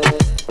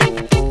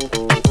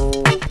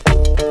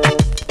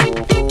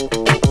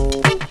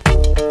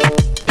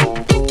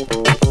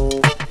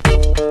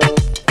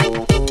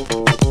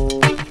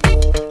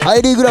ア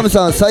イリーグラム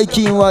さん最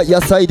近は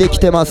野菜でき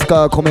てます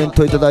か。コメン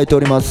トいただいてお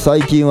ります。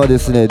最近はで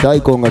すね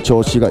大根が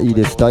調子がいい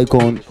です。大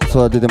根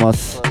育ててま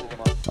す。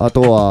あ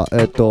とは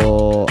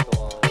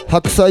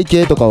白菜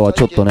系とかは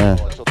ちょっとね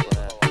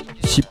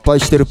失敗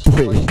してるっ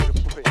ぽい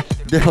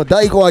でも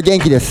大根は元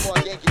気です。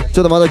ち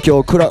ょっとまだ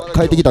今日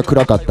帰ってきたら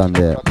暗かったん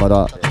でま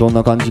だどん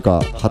な感じ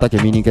か畑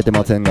見に行けて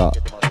ませんが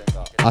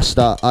明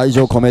日愛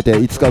情込めて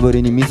5日ぶ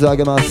りに水あ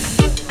げま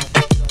す。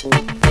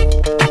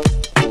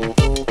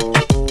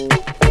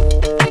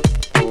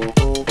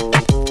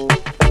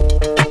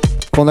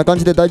こんな感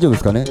じで大丈夫で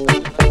すかね。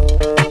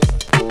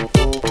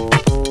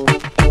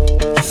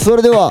そ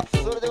れでは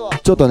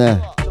ちょっと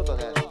ね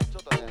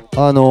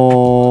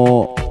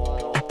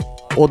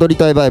踊り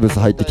たいバイブス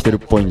入ってきてるっ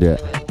ぽいんで、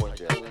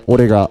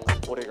俺が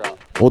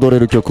踊れ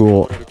る曲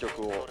を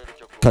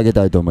かけ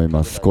たいと思い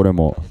ます。これ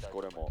も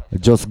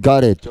Just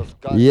got it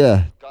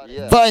yeah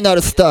Final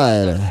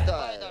style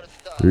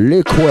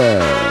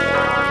Liquid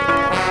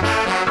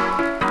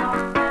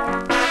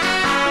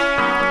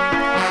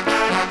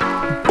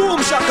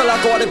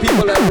Shakalaka what the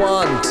people them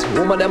want.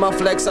 Woman them a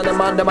flex and the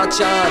man them a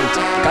chant.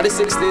 Got the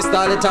 60s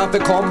style it time to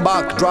come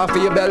back. Draw for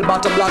your bell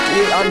bottom black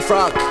heel and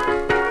frock.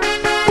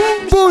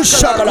 Boom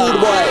shakalaka cool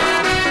boy.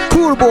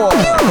 Cool boy.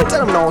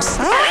 Tell them no.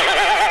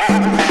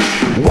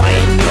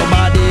 Wine your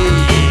body,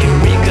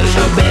 wiggle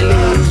your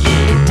belly,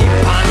 dip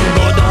and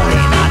go down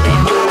in a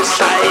new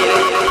style.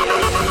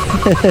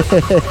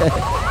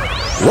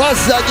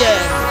 Once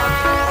again.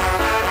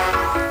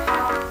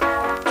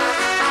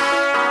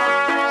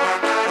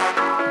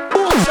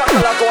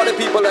 Like all the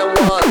people them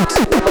want.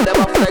 Woman them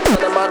a flex and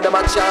the man them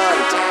a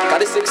chant. Got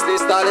the 60s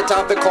style it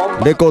time to come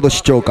back. レコード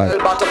視聴会 Bottom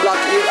black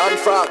heel and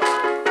frock.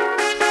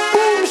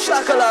 Boom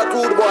shakalaka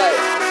rude boy.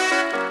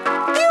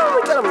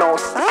 You tell them no.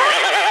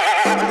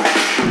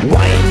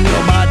 Wine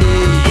your body,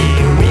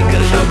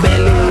 wiggle your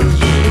belly,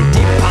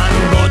 dip and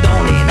go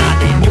down in a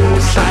the new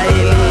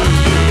style.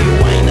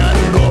 Wine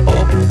and go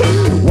up,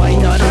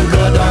 wine and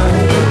go down.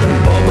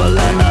 Bubble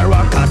and a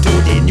rocker to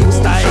the new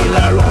style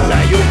around.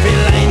 Now you feel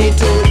line it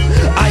too.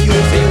 You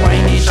feel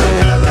whiny too.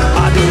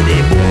 I do the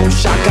boom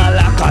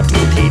shakalaka to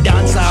the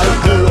dancer.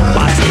 Pull up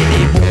and say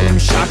the boom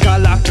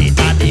shakalaka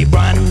to the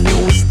brand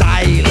new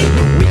style.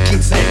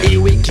 Wicked say it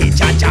wicked,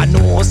 Jaja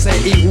no say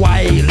it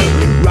wild.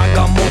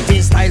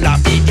 Ragamuffin style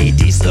of the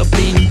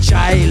disciplined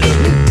child.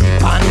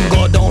 Dip and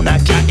go down a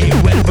cat it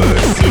well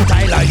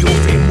versatile. You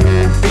feel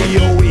move for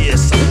your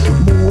waist,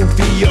 move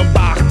for your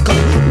back.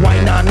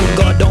 Wine and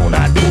go down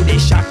and do the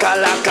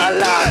shakalaka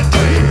like.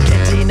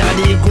 Get in a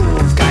the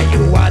groove, cause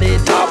you are the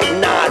top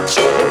notch.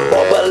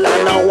 Bubble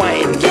and a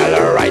wine,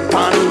 girl, right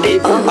pon the.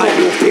 And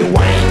you feel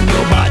wine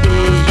your body,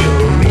 you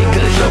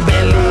wiggle your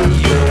belly,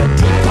 you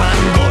dip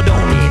and go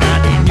down in a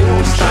the new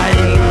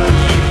style.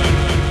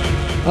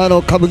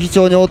 歌舞伎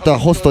町におった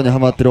ホストにハ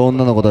マってる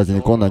女の子たち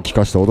にこんなん聞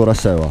かして踊ら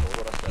したいわ。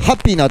ハ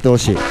ッピーになってほ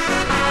しい。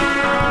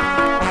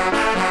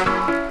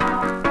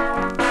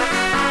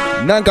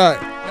なんか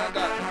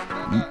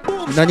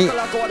何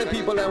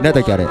だ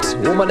っけあれ、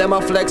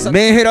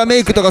メンヘラメ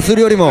イクとかす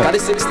るよりもギ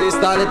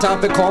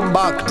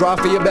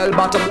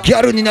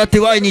ャルになって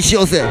ワインにし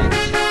ようぜ。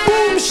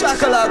ブーシャ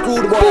カラブ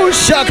ー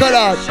シャカ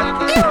ラ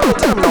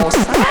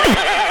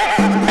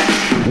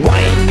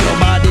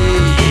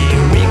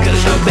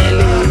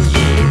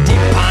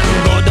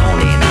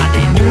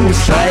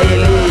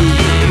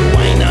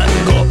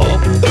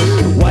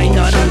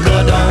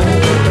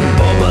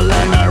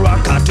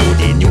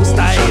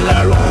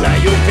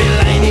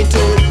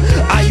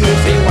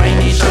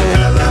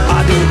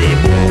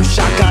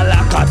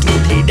Shakalaka to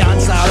the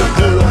dancer,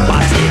 pull up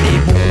and say the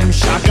boom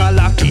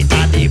shakalaka to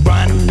the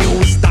brand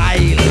new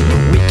style.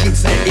 Wicked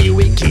say it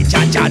wicked,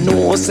 Jaja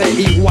no say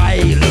it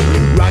wild.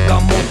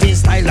 Ragamuffin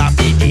style of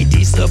the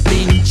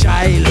disciplined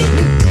child.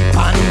 Dip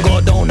and go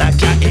down a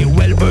cat it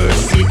well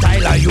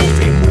versatile. You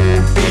feel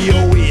move for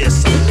your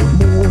waist,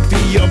 move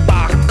for your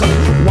back.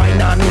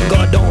 Wine and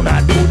go down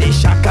and do the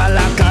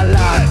shakalaka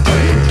like.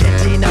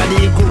 Get in a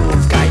the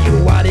groove, cause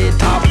you are the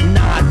top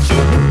notch.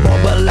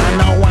 Bubble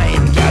and a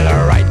wine,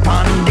 girl right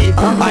pon the.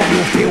 And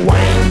you feel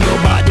wine your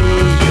body,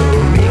 you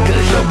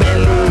wiggle your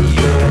belly,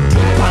 you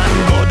dip and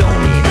go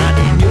down in a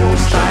the new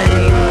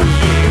style.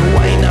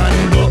 Wine and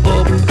go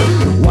up,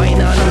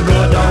 wine and go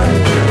down.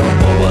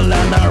 Bubble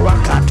and a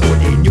rocker to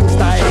the new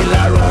style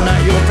around.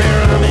 And you feel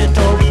ram it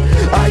up,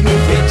 and you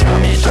feel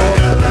jam it up.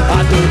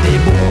 I do the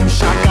boom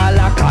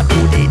shakalaka to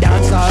the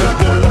dancer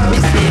pull. Me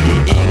see the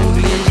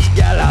English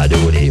gal I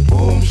do the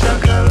boom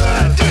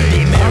shakalaka. The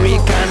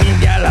American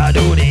gal I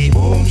do the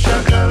boom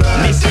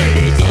shakalaka. Me say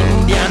the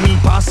Indian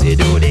posse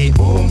do the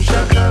boom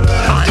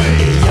shakalaka. And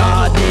the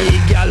Yardi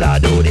gal I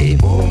do the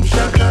boom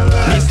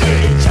shakalaka. Me say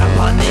the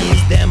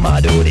Japanese them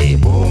I do the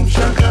boom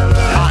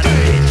shakalaka. And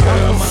the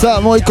German. さ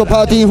あもう一個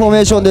パーティーインフォ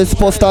メーションです。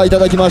ポスターいた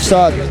だきまし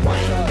た。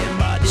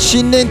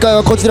新年会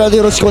はこちらで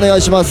よろしくお願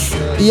いします。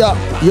いや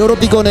ヨロ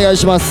ピクお願い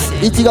します。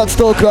1月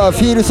10日はフ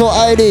ィールソ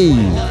アイリ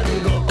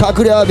ー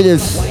隠れアワビで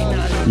す。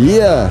い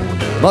や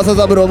正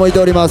三郎もいて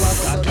おりま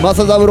す。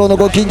正三郎の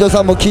ご近所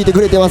さんも聞いて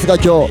くれてますが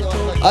今日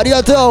あり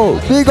がとう。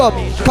ビッグアッ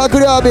プ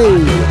隠れアワビア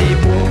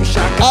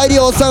イリ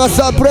ーを探し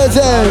たプレ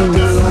ゼン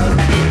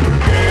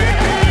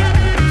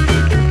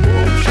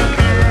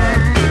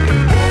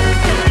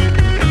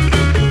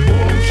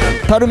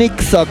タルミッ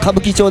クスは歌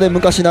舞伎町で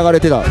昔流れ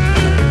てた。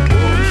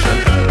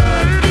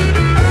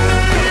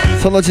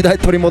その時代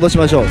取り戻し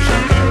ましょう。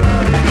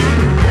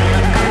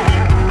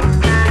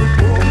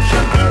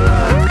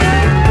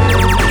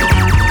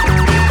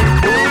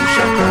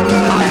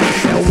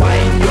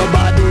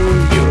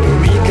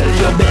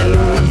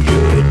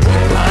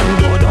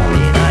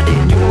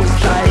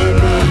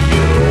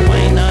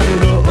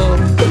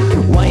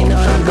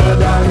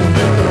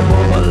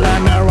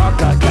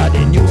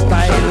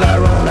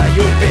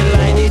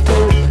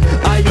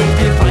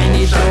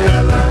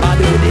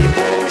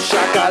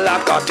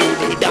shakalaka to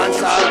the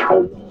dancer.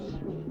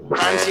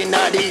 Hands in the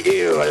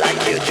air like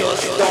you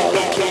just don't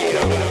care.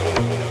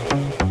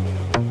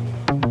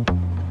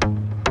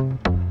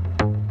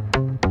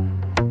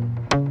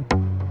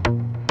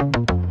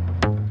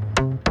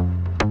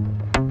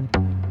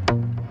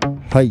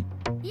はい、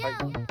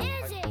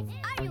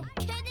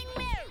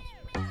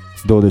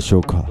どうでしょ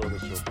うか。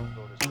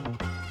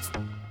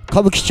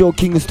歌舞伎町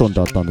キングストンっ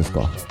てあったんです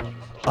か。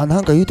あ、な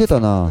んか言って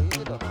たな。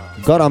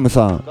ガラム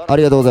さんあ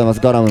りがとうございます。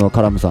ガラムの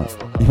カラムさん、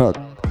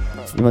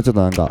今ちょっ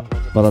となんか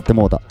渡って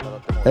もうた。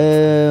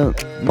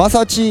マ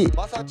サチ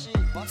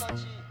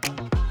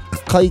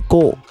開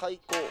口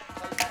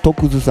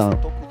徳津さん、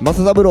マ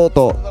サ三郎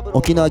と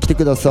沖縄来て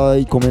くださ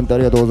い。コメントあ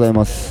りがとうござい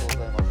ます。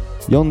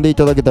呼んでい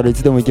ただけたらい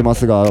つでも行けま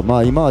すが、ま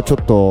あ今はちょっ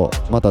と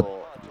また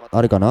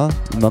あれかな、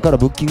今から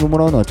ブッキングも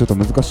らうのはちょっと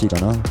難しいか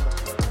な。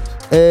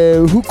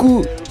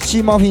福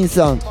島マフィン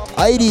さん、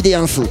アイリーで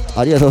やんす、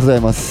ありがとうござ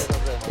います。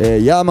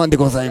ヤーマンで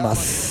ございま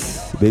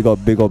す。ベゴ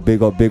ベゴベ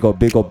ゴベゴ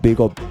ベゴベ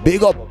ゴベ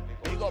ゴ。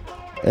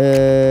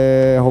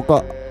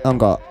他なん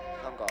か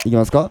いき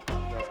ますか。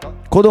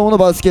子供の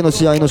バスケの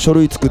試合の書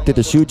類作って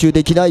て集中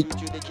できない。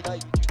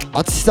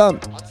あつしさん、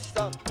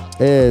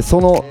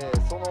その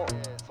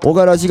小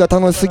柄じが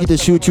楽しすぎて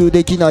集中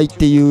できないっ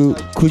ていう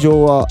苦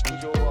情は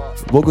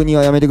僕に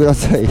はやめてくだ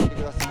さい。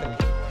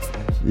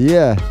い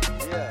や、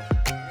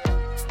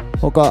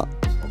他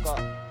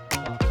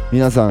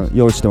皆さん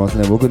用意してます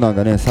ね。僕なん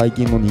かね最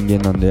近の人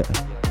間なんで。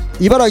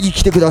茨城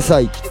来てくださ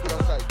い。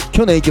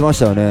去年行きまし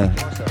たよね。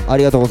あ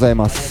りがとうござい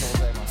ま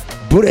す。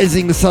ブレイ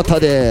ジングサタ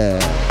デ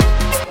ー。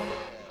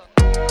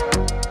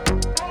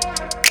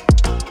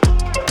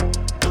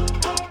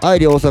アイ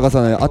リ大阪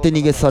さん、当て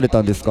逃げされ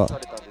たんですか。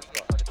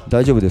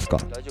大丈夫ですか。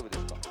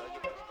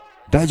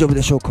大丈夫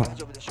でしょうか。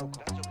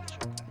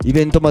イ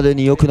ベントまで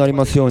に良くなり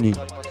ますように。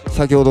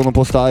先ほどの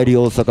ポスター、アイリ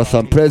大阪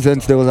さんプレゼ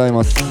ンツでござい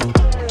ます。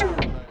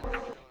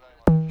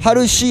ハ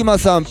ルシーマ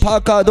さん、パ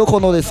ーカーどこ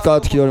のですか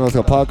って聞いております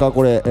が、パーカー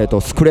これ、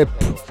スクレッ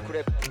プ、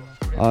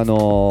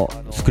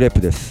スクレッ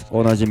プです、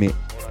おなじみ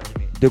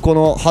で。こ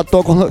のハット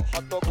はこの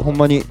ほん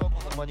まに、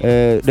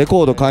レ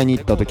コード買いに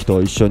行った時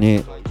と一緒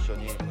に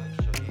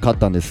買っ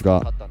たんです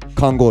が、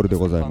カンゴールで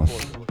ございま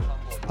す。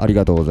あり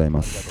がとうござい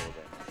ます。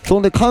そ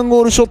んでカンゴ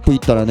ールショップ行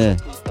ったらね、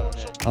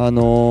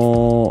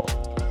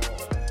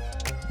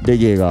レ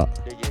ゲエが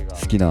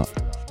好きな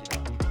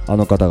あ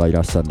の方がいら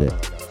っしゃるんで、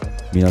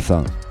皆さ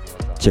ん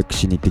チェック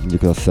しに行ってみて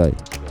ください。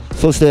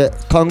そして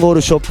カンゴー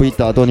ルショップ行っ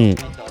た後に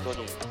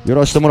寄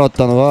らせてもらっ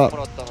たのは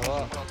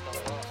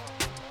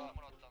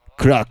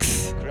クラック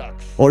ス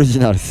オリジ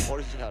ナルス。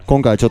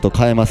今回ちょっと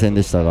買えません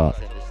でしたが、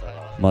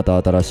ま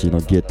た新しいの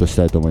ゲットし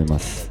たいと思いま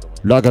す。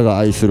ラガが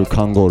愛する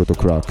カンゴールと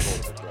クラック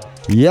ス。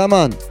ヤ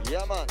マン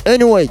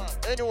Anyway、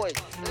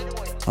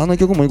 あの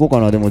曲も行こうか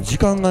な。でも時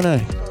間がな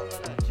い。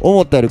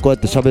思ったよりこうやっ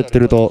て喋って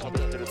ると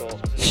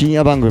深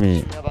夜番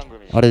組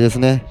あれです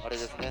ね、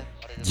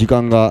時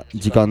間が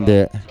時間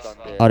で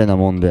あれな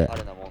もんで、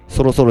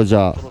そろそろじ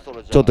ゃあ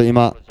ちょっと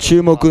今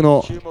注目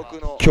の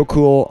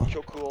曲を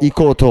行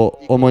こうと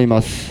思い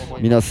ます。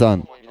皆さ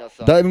ん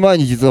だいぶ前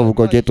に実は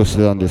僕はゲットし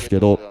てたんですけ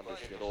ど、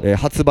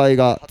発売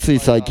がつい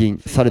最近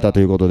された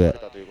ということで、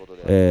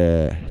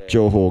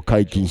情報を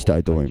解禁した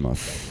いと思いま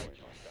す。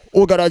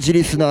オガラジ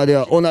リスナーで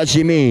はおな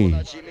じみ、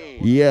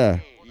いや、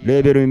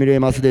レーベル見れ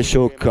ますでし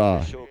ょうか。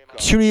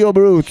チュリーオ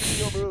ブルー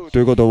ツと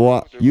いうこと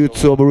はユー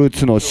ツオブルー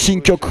ツの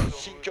新曲、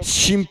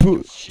新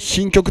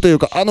曲という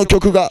かあの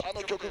曲が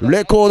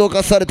レコード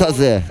化された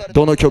ぜ。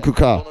どの曲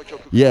か、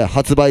いや、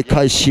発売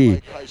開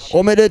始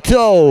おめで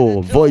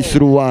とう。ボイス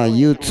ルワン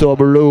ユーツオ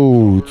ブル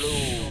ーツ、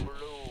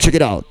チェックイ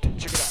ットアウト。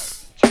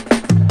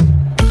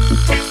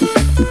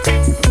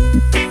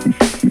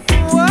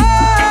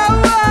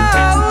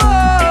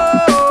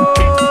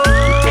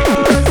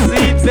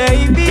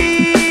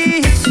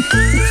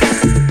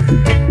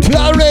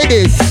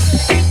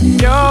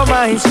You're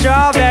my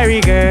strawberry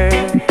girl.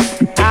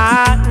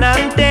 あ、な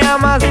んて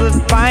甘酸っ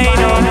ぱいの。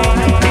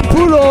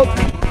Pull up,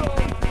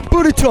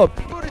 put it up,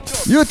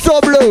 you top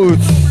blues。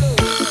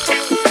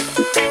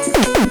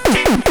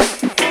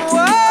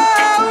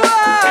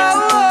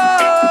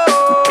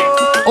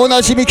お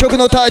なじみ曲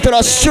のタイトル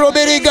はストロ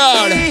ベリー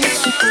ガール、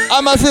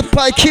甘酸っ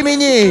ぱい君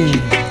に。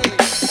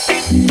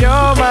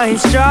 You're my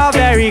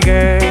strawberry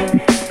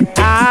girl.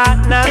 あ、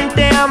なん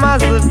て甘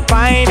酸っ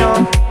ぱい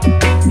の。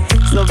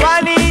そば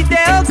にいて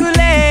おく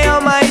れ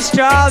よ my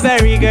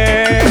strawberry girl.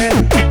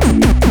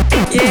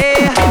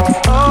 Yeah,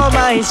 oh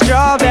my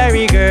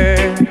strawberry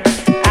girl.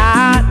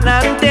 あ、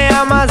なんて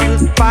甘酸っ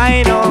ぱ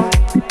いの。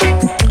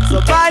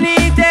そばに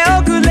いて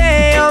おく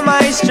れよ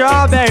my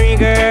strawberry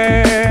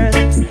girl.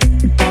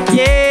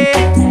 Yeah,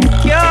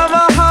 今日も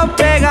ほっ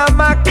ぺが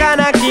真っ赤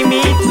な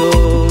君と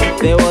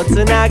手を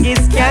つなぎ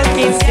スキャン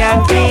キンスキ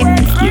ャンキン、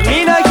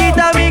君の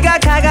瞳が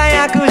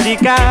輝く時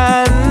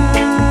間。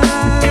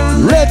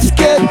Let's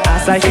get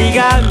朝日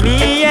が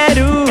見え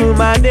る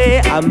ま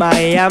で甘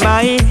い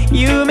甘い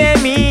夢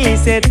見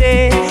せ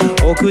て、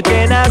奥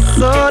手な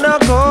その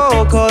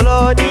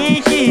心に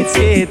引きつ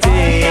け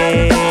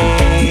て、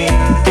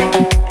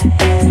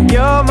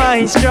You're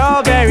my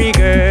strawberry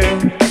girl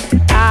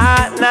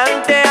な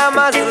んて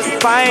甘酸っ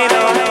ぱいの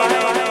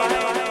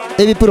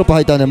エビプロップ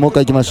入ったんでもう一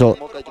回行きましょ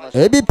う。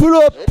エビプ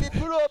ロップ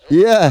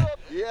Yeah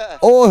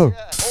Oh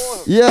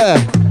Yeah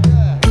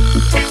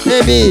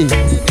エビ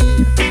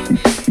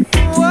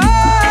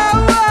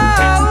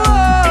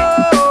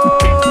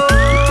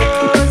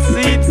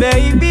Sweet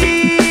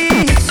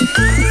baby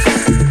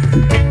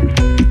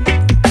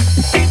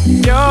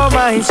You're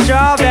my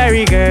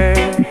strawberry girl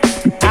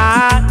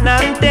な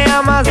んて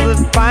甘酸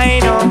っぱい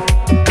の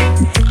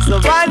そ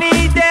ば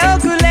にいてお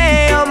く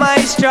れよ my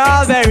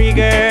strawberry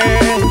girl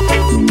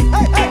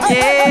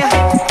Yeah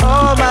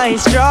Oh my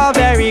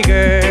strawberry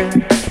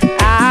girl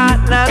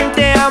なん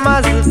て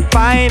甘酸っ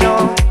ぱい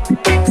の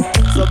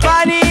そ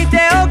ばにいて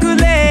おく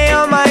れ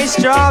よ my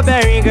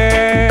strawberry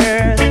girl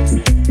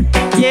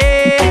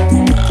Yeah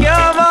今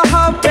日も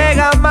ほっぺ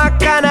が真っ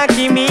赤な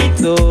君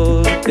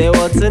と手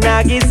をつ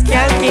なぎスキ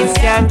ャンキンス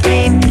キャン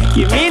キン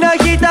君の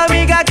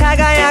瞳が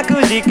輝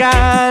く時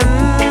間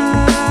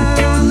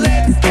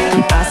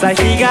朝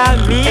日が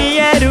見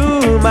え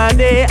るま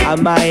で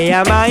甘い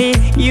甘い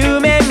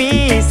夢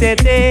見せ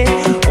て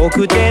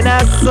奥手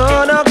なそ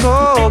の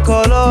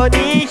心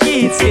に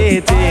ひつ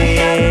け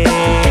て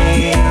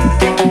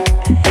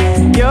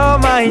You're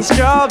my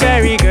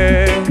strawberry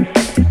girl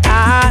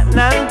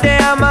なんて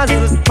甘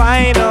酸っぱ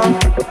いの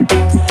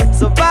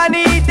そば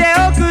にいて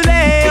おく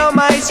れよ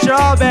my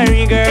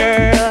strawberry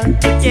girl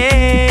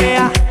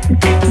Yeah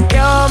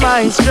You're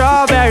my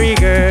strawberry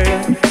girl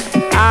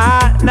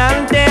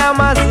なんて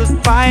甘酸っ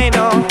ぱい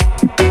の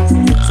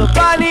そ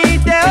ばにい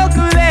ておく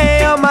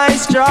れよ my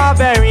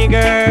strawberry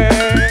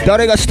girl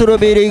誰がストロ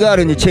ベリーガー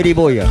ルにチェリー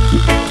ボーイや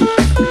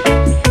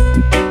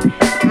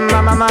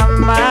My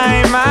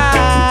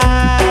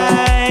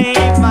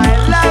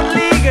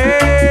lovely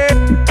girl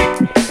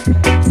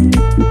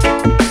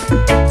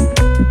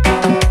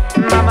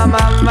My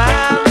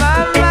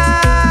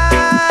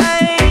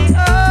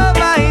Oh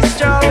my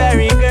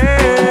strawberry girl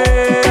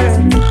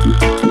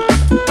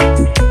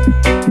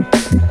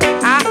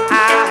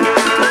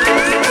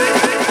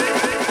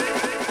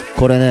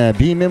これね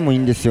B 面もいい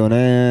んですよ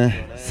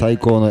ね。最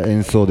高の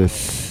演奏で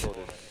す。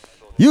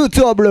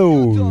 YouTube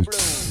Blues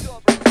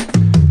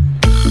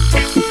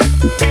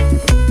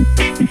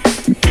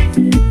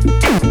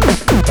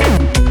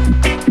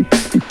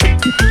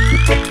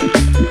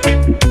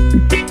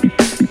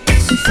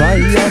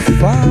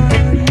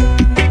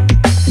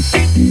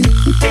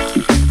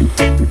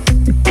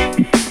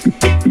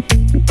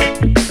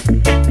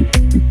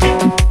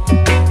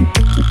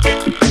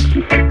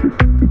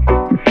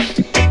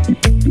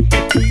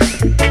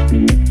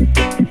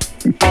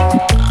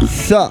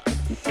さ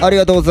あ、あり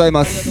がとうござい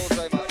ます。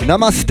ナ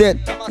マステ。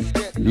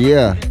い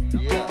や、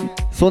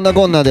そんな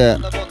こんなで、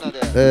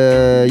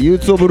ユー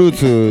ツオブルー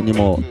ツに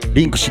も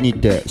リンクしに行っ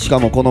て、しか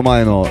もこの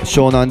前の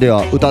湘南で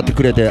は歌って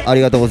くれてあ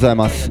りがとうござい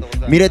ます。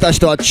見れた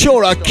人は超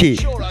ラッキー、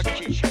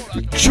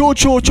超ラ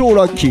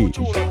ッキ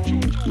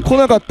ー。来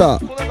なかった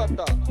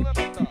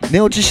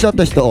寝落ちしちゃっ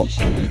た人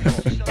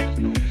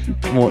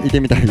もういて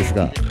みたいです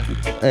が、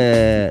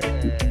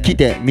来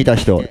てみた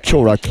人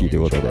超ラッキーとい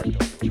うことで、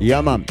い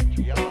やまん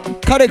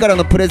彼から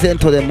のプレゼン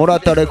トでもら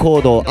ったレコ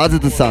ード、あず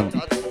ずさん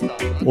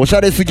おし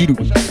ゃれすぎる。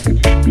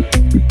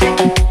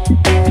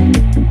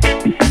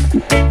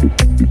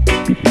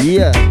い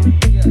や、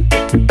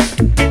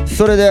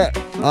それで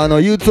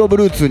ユーツオブ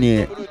ルーツ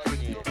に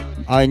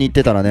会いに行っ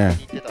てたらね、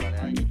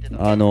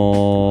こ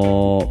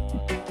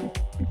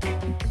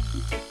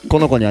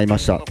の子に会いま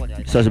した。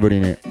久しぶり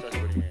に。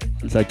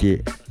さっ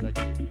き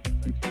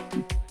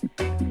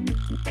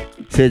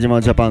政治マ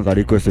ンジャパンから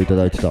リクエストいた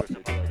だいてた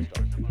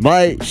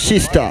マイシ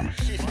スター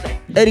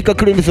エリカ・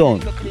クリムソ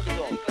ン、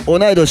同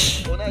い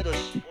年、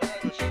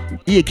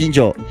家近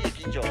所、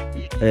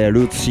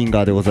ルーツシン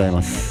ガーでござい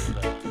ます。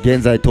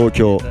現在東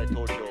京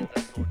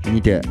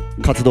にて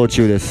活動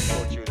中で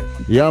す。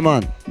いやマ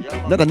ン、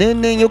なんか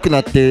年々良く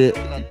なって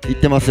いっ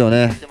てますよ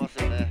ね。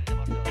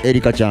エ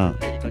リカちゃん、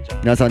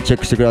皆さんチェッ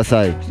クしてくだ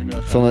さい。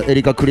そのエ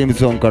リカ・クリム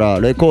ソンから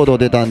レコード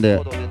出たん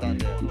で、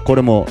こ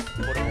れも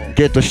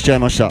ゲットしちゃい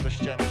ました。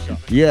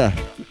いや、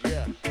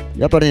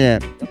やっぱりね、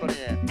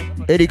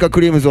エリカ・ク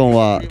リムゾン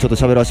はちょっと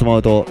喋らせてもら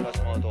うと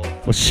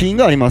芯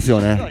があります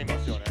よね。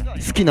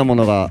好きなも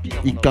のが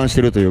一貫し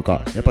てるという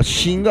か、やっぱ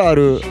芯があ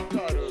る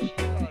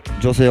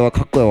女性は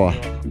かっこいいわ。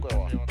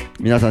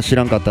皆さん知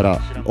らんかったら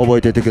覚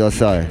えていてくだ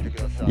さい。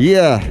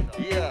Yeah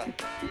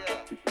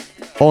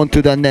On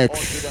to the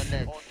next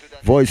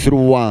Voice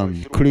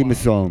One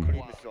Crimson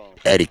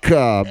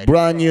Erika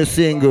brand new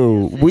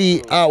single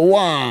We Are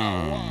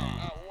One.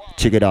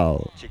 Check it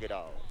out.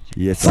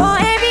 Yes. For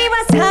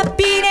everyone's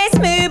happiness,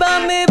 move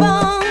on, move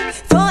on.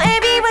 For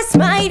everyone's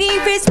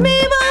smiling face,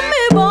 move on,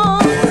 move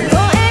on.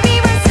 For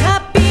everyone's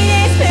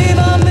happiness, move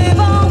on, move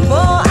on.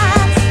 For a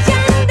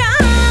young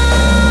night.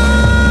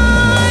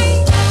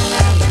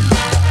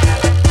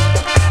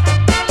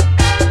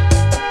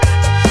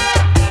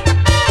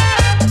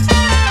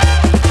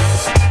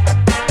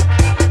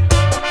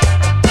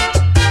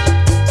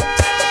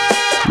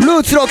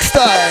 Roots Rock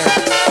Style.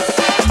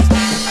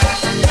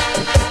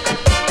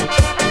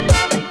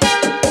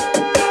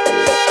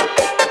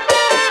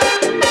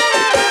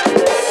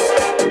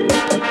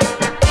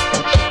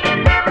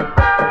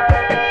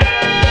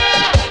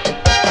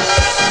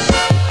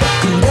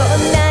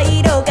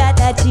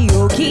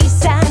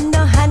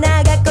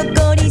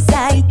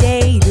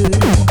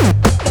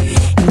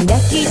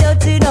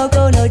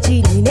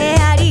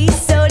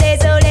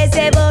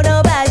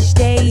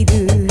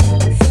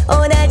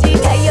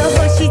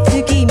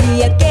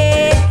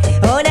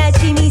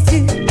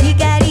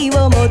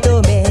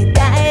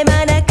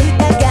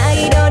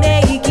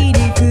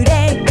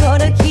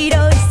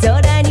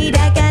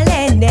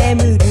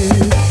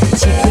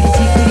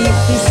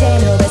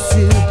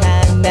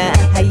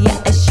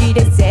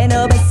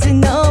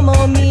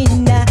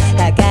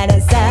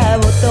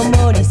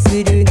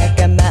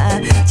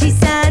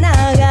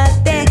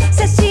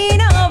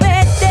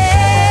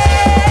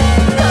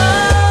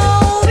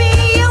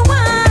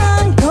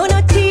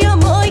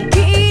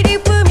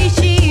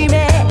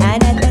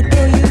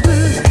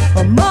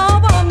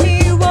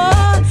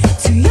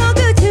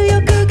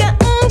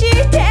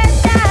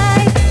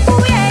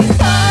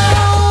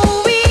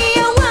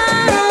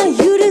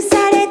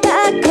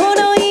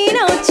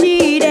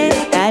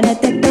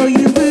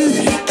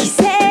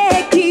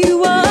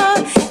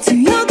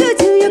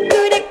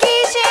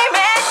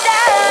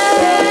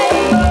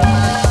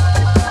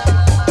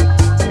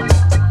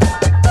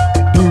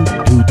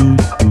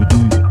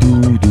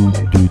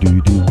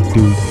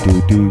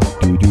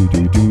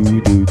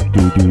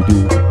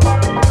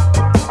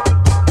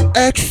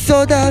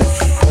 そだ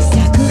す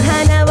咲く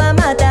花は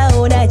また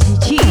同じ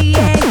地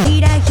へひ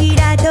らひ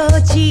ら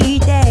と散っ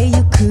てゆ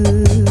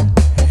く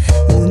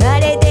生ま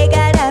れて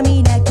から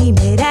皆決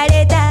めら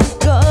れた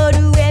ゴ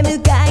ールへ向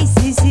かい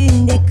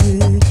進んでく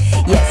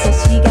優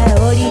しが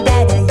織り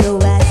だだ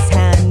弱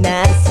さ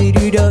な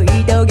鋭い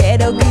トゲ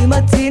毒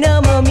持つ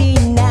のもみ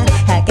んな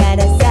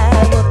儚さ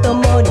を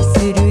共にす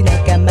る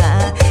仲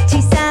間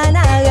小さ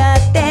なが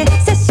って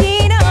差し伸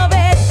べ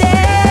て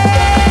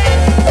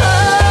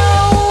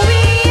Oh we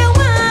are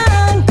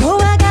one 怖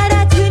が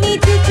らずに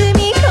包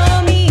み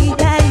込み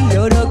たい喜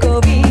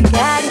び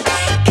がり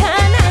悲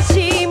し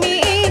み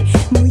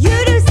もう許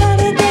さ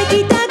れて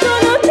きたこ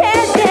の手で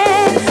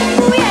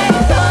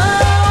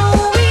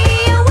Oh we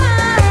are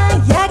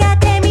one やが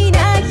て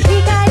皆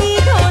光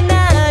と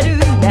なる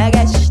流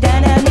し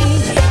た波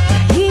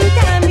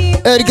痛み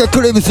エリカ・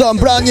クリムソン、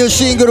ブランニュー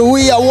シングル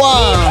We Are One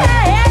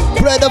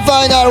Play the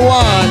final one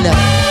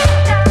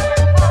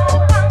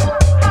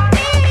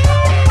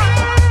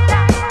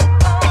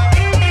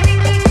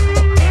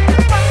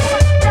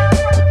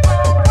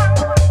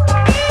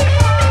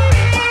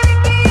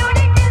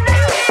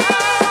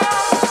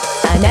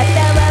あなた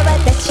は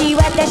私、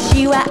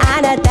私は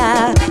あな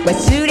た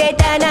忘れ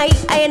たない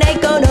会えない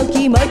この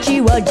気持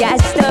ちを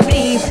Just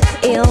believe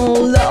in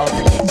love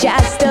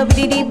Just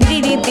believe,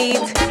 believe,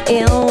 believe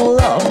in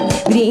love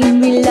Believe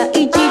in love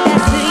 1+1 イ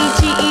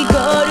コ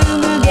ール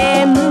無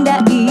限大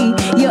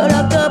喜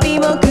び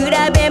も比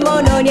べ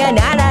物には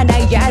ならな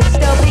い Just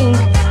blink,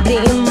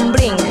 blink,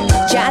 blink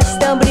Just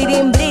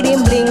blink,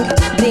 blink, blink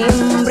Blink, blink,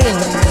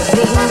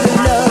 blink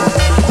love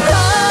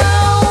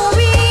Oh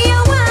we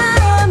are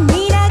one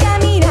皆が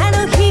皆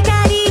の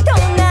光と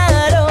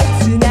なろう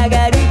つな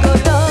がるこ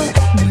と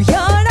の喜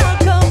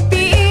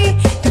び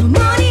共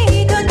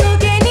に届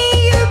け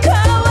に行こう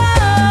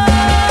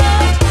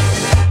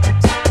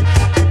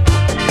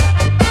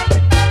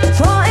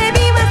For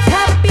everyone's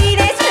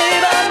happiness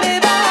move on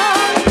move on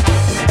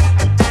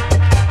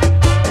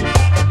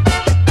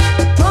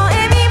For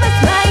everyone's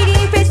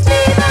smiling face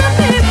move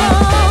on move on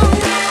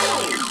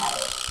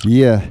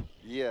Yeah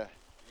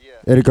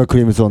エリカ・ク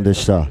リムソンで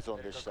した。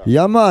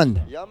ヤマン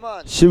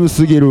渋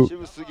すぎる。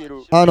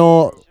今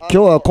日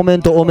はコメ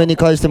ント多めに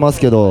返してます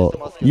け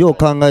ど、よう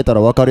考えたら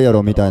分かるや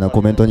ろみたいな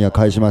コメントには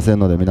返しません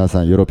ので、皆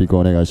さんよろぴく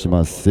お願いし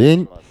ます。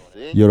よ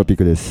ろぴ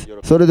くです。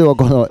それでは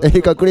このエ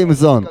リカ・クリム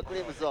ソン、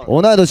同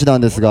い年な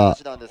んですが、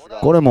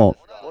これも、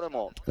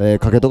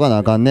かけとかな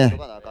あかんね。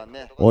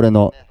俺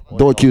の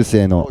同級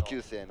生の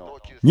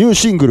ニュー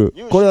シングル。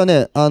これは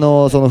ね、そ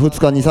の2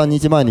日、2、3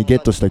日前にゲッ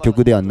トした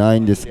曲ではな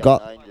いんです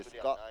が、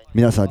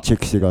皆さんチェッ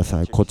クしてくだ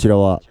さい。こちら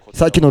は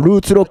さっきのル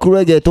ーツロック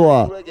レゲエと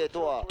は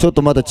ちょっ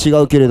とまた違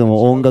うけれど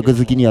も音楽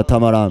好きにはた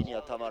まらん。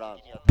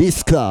ビ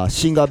スカー、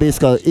シンガービ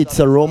スカー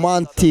It's a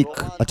romantic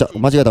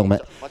間違えたごめん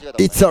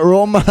It's a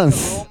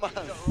romance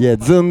いや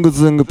ズング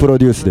ズングプロ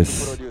デュースで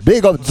す。ビ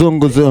ッグアップズン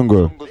グズン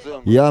グ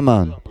いや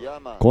マン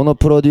この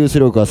プロデュース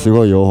力はす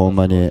ごいよほん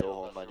まに。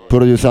プ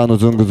ロデューサーの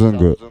ズングズン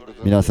グ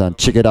皆さん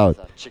チェックイットアウ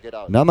ト。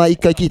名前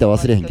一回聞いたら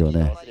忘れへんけど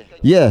ね。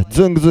Yeah,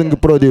 Zung Zung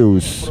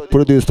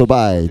produced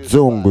by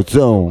Zung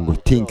Zung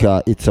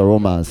Tinker It's a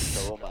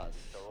Romance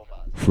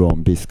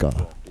from Biska.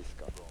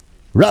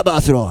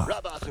 Rabas Roar.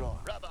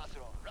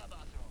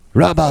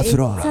 Rabas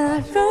Roar. It's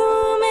a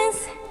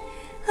romance,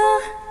 a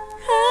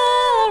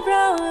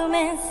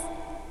romance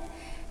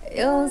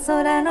夜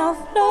空のフ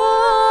ロ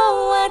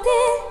アで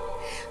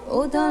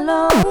踊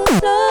ろうスロー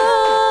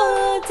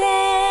ダン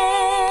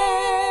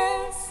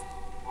ス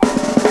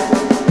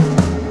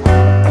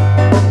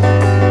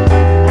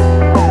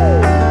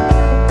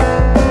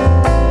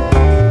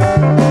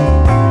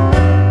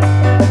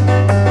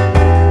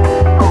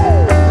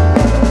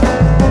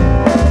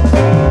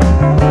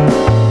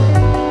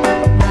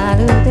ま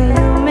るで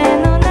夢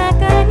の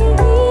中にい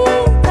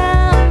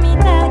たみ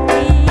たい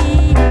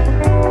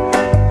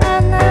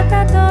あな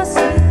たと過ご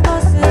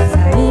す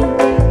最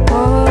高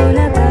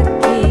な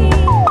時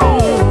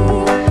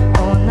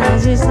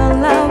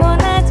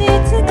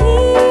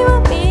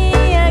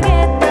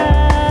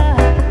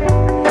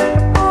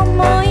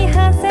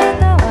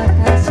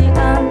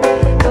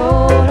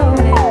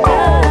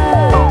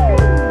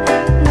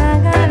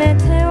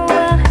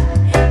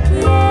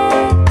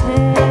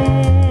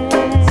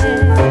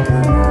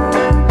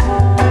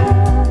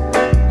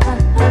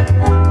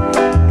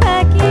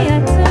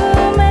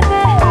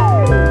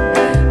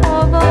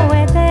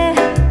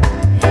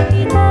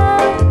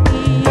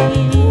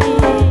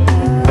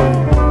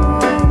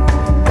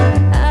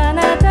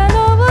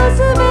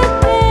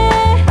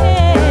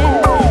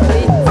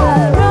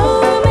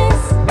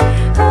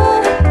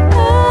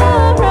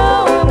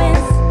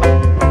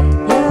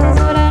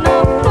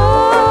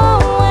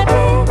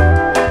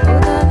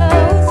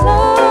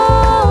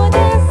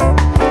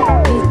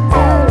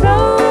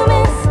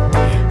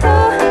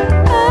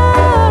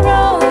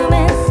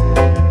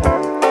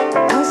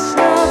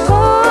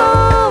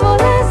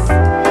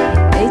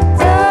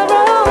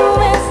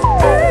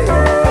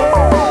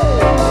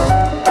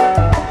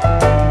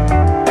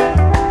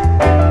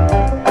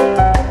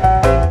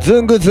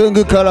ズングズン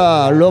グか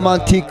らロマン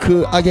ティッ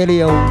クあげる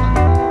よ。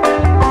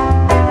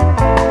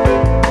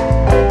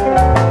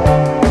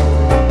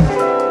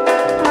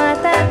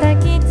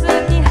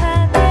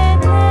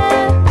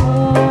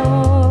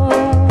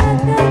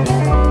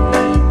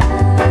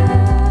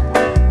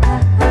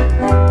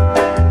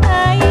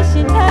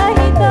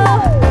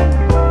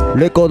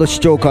レコード視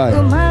聴会。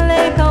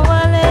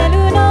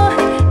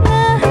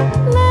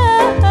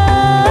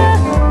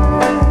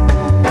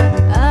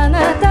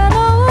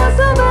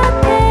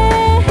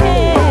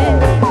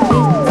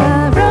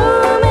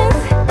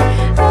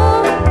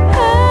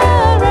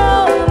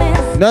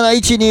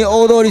712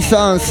大通り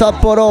さん札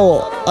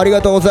幌あり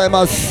がとうござい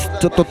ます。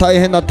ちょっと大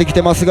変になってき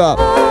てますが、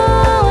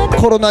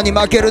コロナに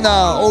負ける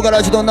な、大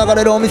柄ジド流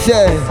れるお店。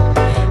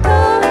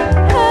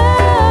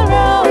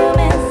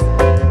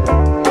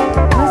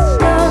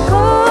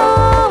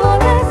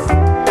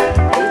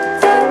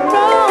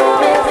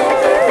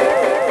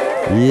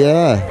い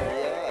や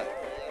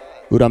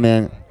裏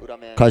面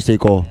返してい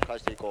こう。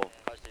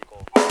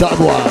ダ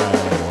ブワイ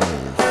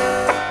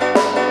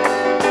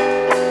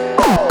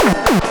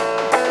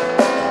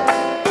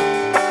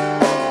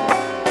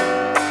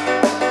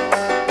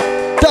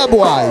ダブ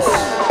ワイ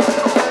ス。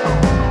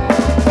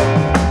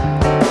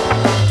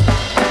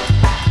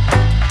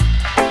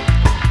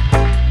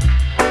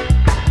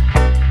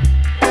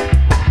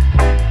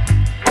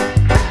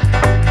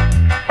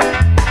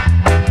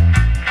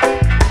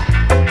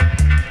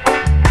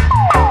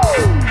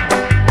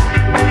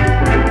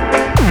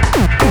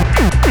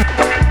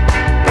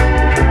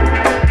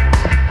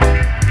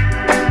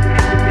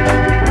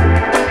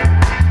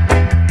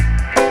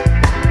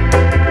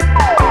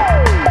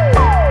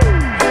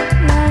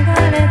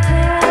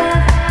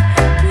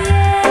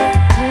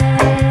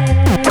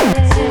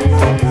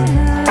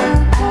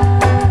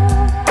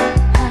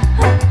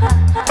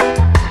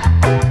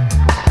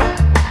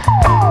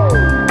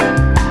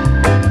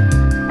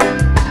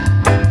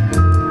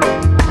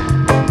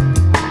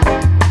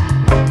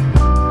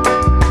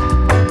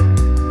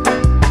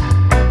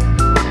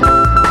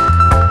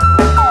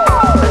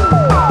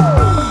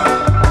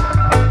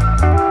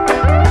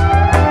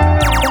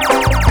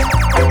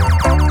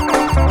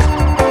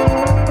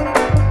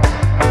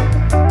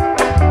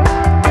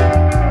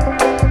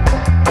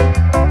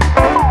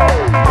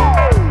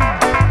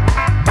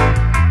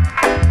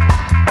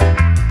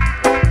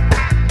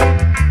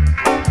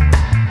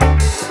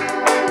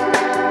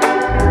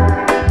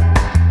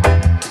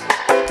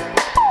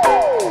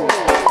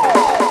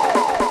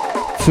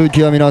続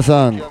きは皆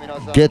さん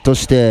ゲット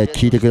して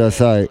聴いてくだ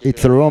さい。 It's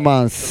a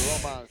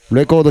Romance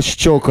レコード視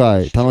聴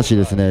会。楽しい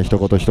ですね、一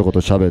言一言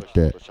喋っ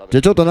て。じゃ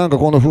あちょっとなんか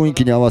この雰囲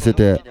気に合わせ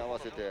て、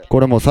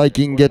これも最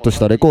近ゲットし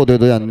たレコード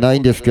ではな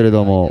いんですけれ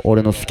ども、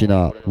俺の好き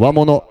な和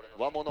物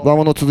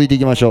続いてい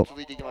きましょ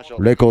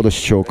う。レコード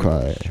視聴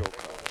会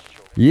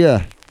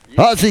Yeah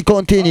as we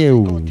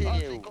continue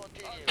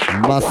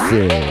マッ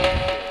セ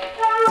ー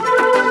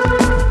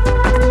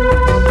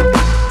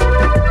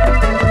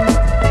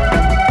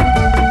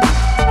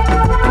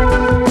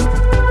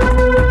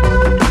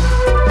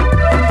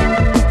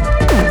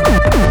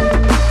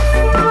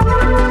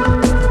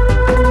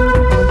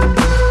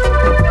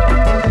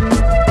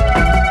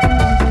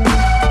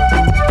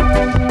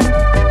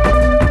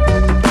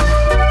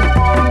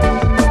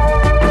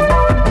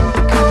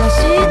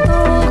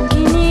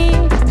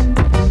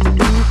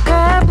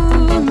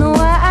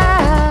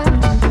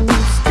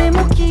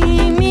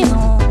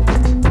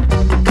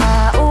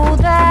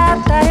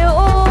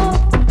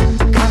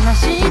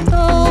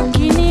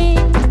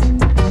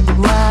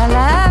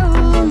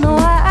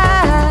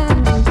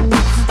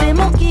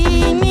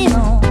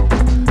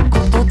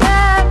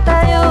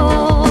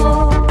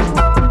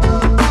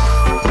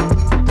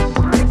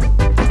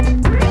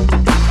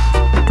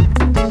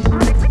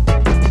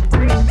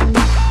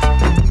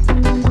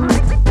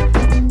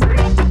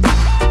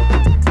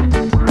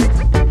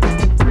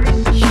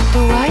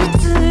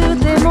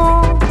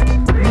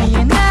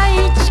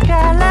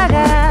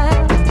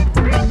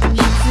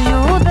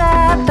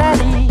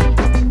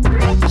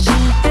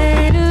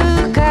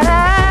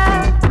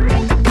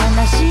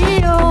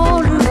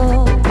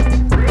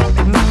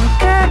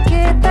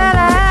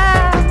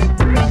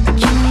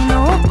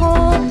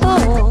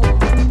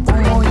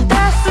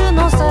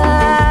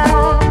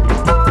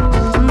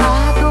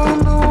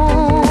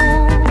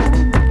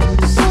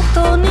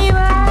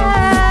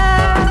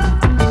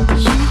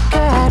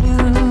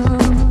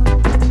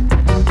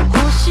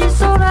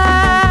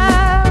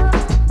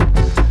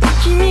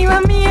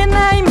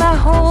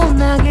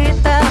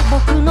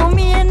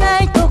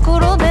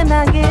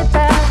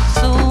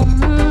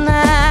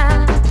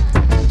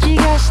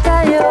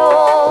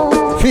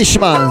フィッシ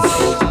ュマンズ。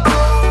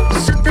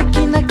素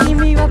敵な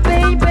君はベ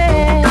イ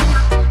ベ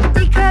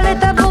ー、イカれ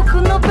た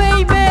僕の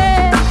ベイベ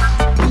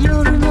ー、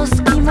夜の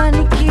隙間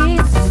にキ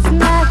スつ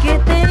なげ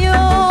てよ。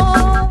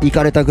イ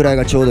カれたぐらい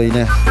がちょうどいい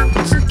ね。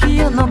月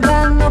夜の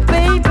晩の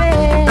ベイ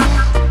ベ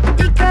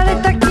ー、イカれ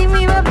た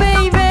君は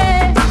ベイベ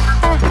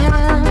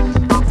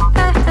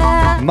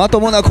ー。まと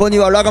もな子に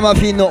はラガマ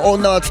フィンの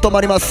女は務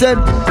まりません。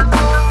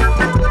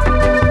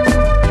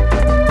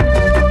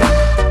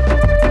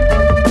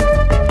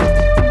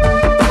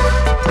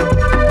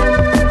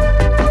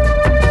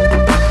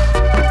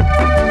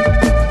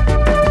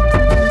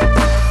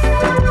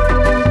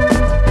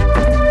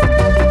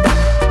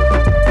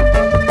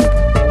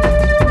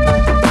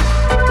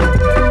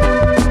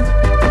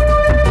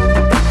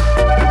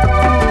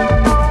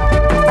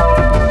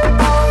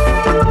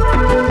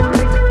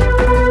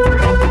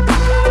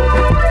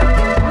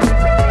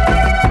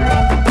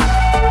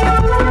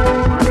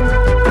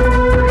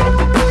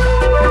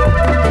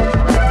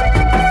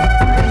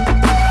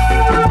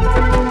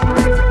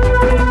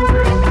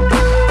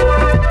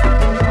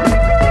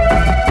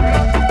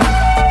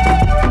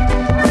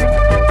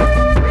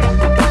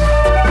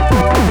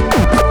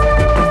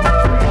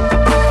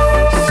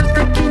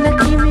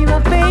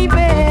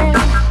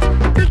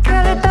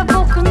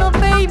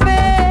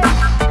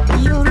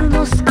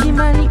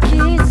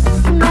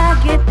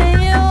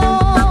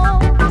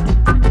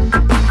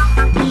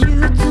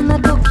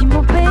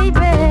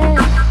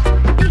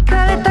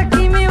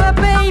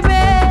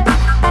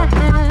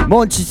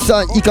モンチッ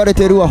さんイカれ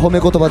てるは褒め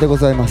言葉でご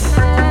ざいます。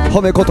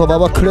褒め言葉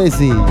はクレイ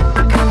ジ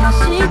ー。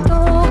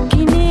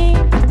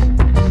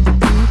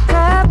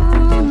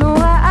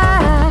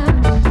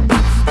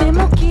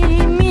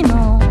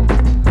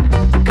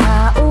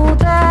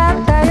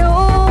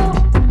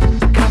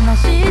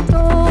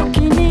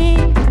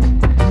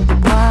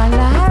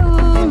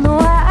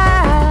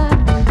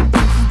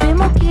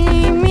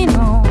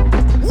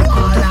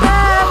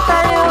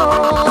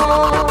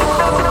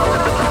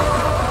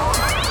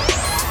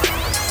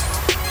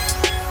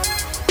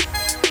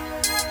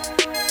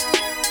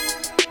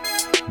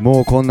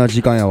もうこんな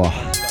時間やわ。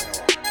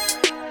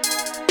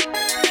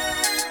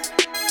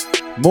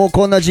もう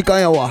こんな時間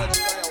やわ。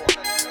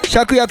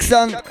芍薬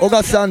さん、小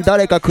笠さん、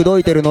誰か口説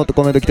いてるのと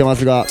コメント来てま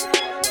すが、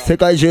世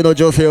界中の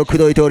女性を口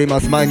説いており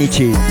ます、毎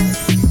日。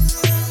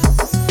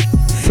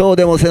そう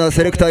でもせな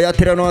セレクターやっ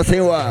てられませ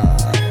んわ。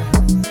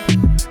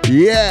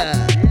イエ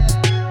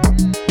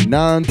ー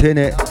なんて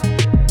ね。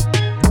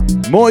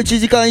もう1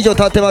時間以上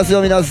経ってます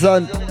よ、皆さ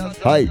ん。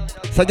はい、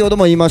先ほど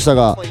も言いました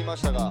が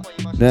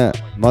ね、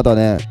まだ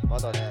ね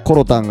コ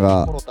ロタン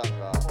が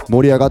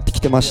盛り上がってき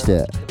てまし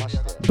て、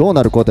どう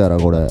なることやら。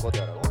これ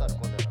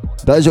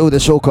大丈夫で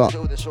しょうか。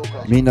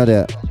みんな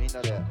で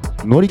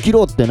乗り切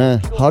ろうって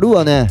ね、春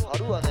はね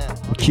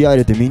気合入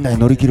れてみんなで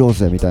乗り切ろう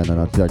ぜみたいな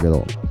なってたけ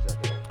ど、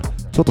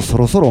ちょっとそ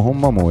ろそろほ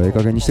んまもうええ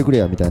加減にしてくれ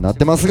やみたいになっ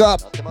てますが、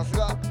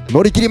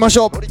乗り切りまし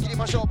ょう。ちょ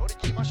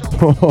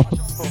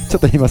っ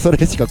と今それ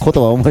しか言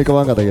葉思い浮か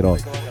ばんかったけど、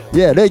い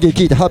やレゲエ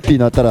聴いてハッピーに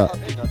なったらち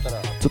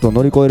ょっと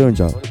乗り越えれるん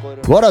じゃん。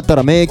笑った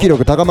ら免疫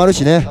力高まる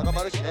しね、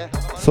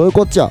そういう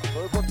こっちゃ。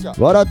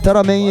笑った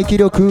ら免疫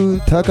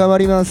力高ま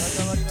りま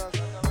す。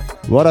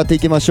笑ってい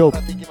きましょう。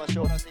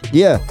い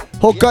や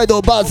北海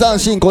道バー斬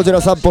新、こち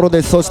ら札幌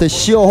です。そして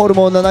塩ホル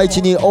モン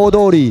712大通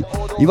り、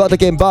岩手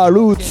県バー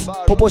ルーツ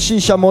ポポシー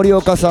シャ盛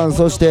岡さん、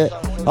そして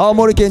青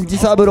森県地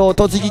三郎、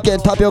栃木県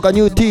タピオカ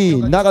ニューティ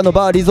ー、長野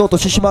バーリゾート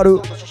獅子丸、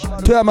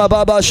富山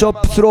バーバーショ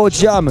ップスロー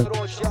ジャム、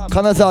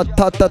金沢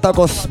タッタタ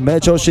コス、メ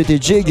チョシティ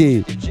ジギ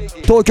ー、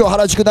東京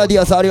原宿ナデ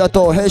ィアスありが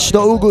とう、ヘッシ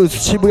ドウグス、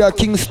渋谷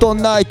キングストン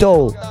ナイ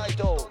ト、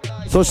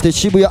そして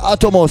渋谷ア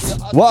トモス、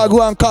ワーグ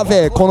ワンカフ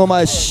ェ、この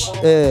前、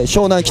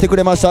湘南来てく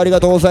れました、あり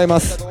がとうございま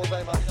す。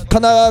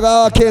神奈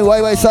川県ワ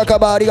イワイ酒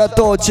場ありが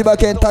とう、千葉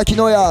県滝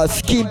野屋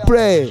スキンプ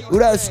レイ、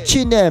浦安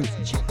陳年、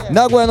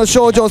名古屋の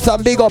少女さ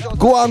んビゴップ、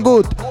ゴアング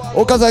ッド、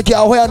岡崎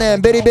アホやね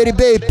んベリベリ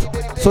ベイプ、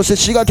そして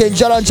滋賀県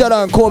ジャランジャ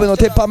ラン、神戸の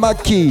鉄板マ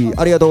ッキー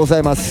ありがとうござ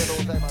います。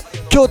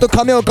京都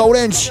亀岡オ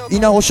レンジ、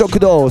稲穂食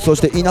堂、そ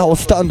して稲穂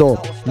スタンド、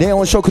ネ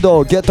オン食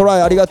堂、ゲットラ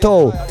イありが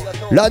と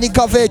う、ラニ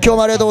カフェ今日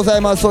もありがとうござ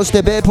います。そし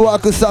てベープワ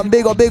ークスさん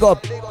ビゴビゴ、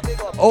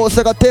大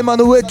阪天満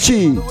のウェッ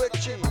ジ、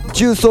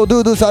重曹ド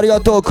ゥードゥースありが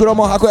とう、黒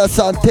門箱屋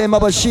さん、天満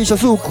橋シーシャ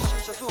スーク、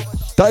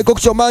大黒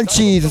町マン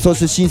チーズ、そし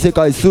て新世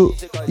界ス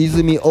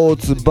泉大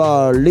津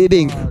バーリ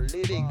ビング、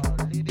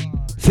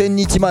千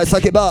日前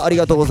酒バーあり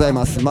がとうござい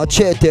ます。マ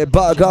チェーテ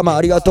バーガマ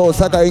ありがとう、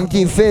堺インテ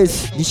ィンフェイ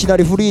ス、西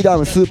成フリーダ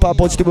ム、スーパー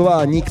ポジティブ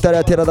バー、肉タ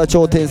レ寺田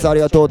町店さんあ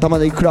りがとう、玉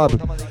ねぎクラブ、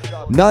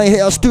ナイン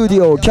ヘアスタ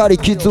ジオ、キャリ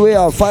キッズウェ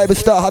ア、5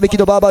スターハビキ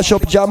ドバーバーショッ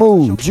プジャ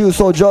ムー、重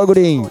曹ジョグ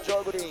リン、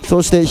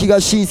そして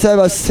東震災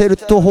はセル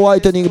トホワ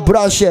イトニングブ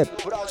ランシェ、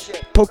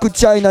特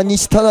チャイナ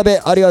西田辺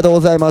ありがとうご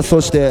ざいます。そ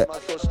して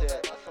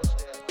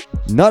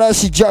奈良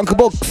市ジャンク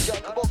ボックス、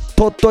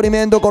鳥取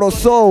麺どころ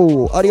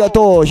そうありが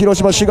とう、広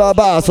島シュガー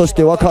バー、そし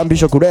て和漢美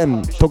食レ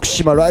ン、徳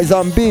島ライ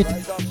ザンビート、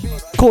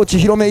高知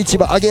広め市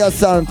場揚げ屋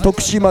さん、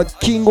徳島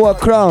キングア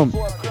クラウン、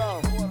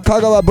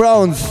香川ブラ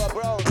ウンズ、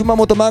熊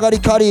本曲がり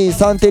カリー、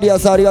サンテリア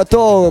さんありが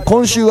とう。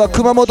今週は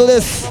熊本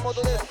です。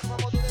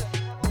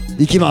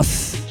行きま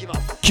す。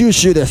九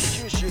州で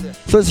す。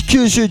そして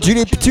九州ジュ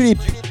リップチュリッ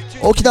プ、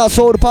沖縄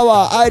ソウルパ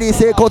ワー、アイリー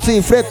整骨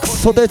院フレック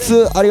ス、ソテ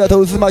ツありがと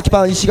う、渦巻き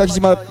パン、石垣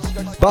島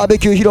バーベ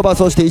キュー広場、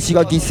そして石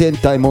垣戦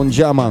隊モン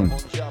ジャーマン、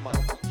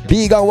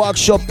ビーガンワーク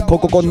ショップコ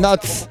ココナッ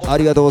ツあ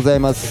りがとうござい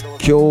ます。今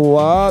日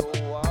は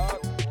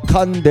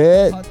噛ん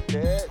で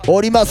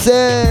おりま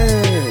せん。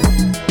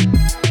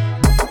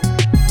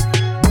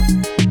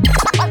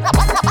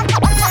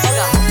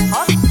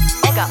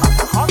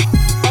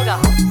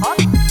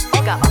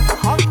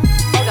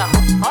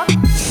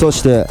そ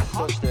して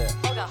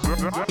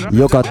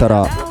よかった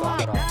ら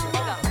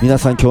皆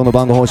さん今日の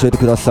番号教えて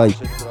ください。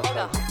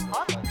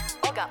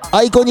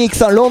アイコニック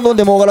さん、ロンドン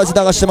でもオガラジ流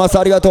してます、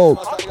ありがと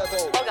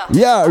う。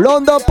いやロ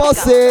ンドンポッ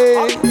セ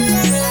ー、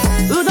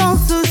うどん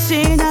寿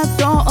司納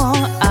豆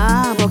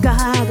アボ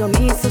カド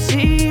味噌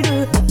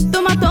汁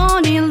トマト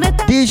に入れ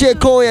た DJ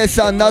光栄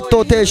さん、納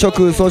豆定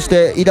食、そし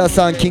て井田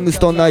さん、キングス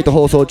トンナイト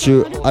放送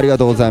中ありが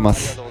とうございま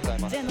す。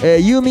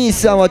ユーミン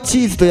さんはチ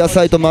ーズと野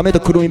菜と豆と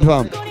くるみ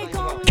パン、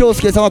京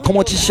介さんは小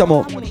餅ししゃ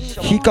も、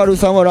ヒカル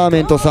さんはラー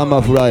メンとサン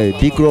マフライ、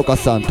ビクロカ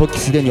さん時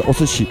すでにお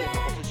寿司、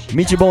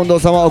ミチボンド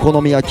さんはお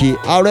好み焼き、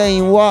アレイ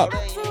ンは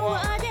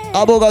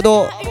アボカ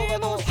ド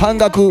半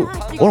額、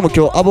俺も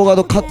今日アボカ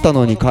ド買った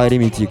のに帰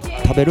り道食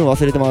べるの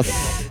忘れてま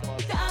す。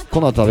こ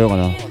の後食べようか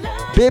な。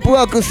ベープ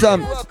ワークスさ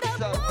ん、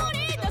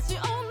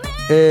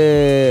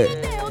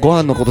ご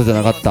飯のことじゃ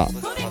なかった、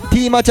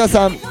T マチャ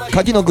さん、牡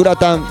蠣のグラ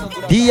タン、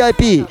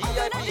 DIP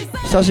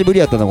久しぶり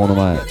やったなこの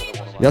前、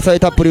野菜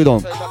たっぷりうど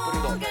ん、は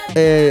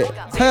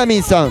やみ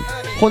んさん、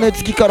骨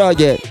付き唐揚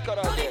げ、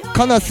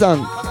かなさ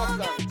ん、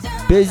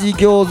ベジ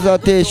餃子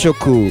定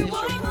食、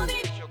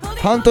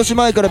半年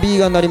前からビー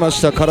ガンになりま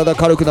した。体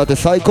軽くなって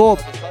最高。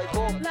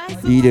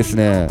いいです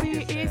ね。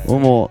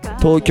もう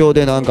東京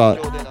でなんか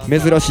珍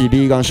しい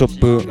ビーガンショッ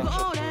プ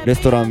レ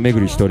ストラン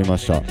巡りしておりま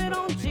した。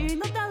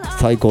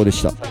最高で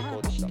した。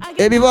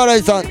エビバラ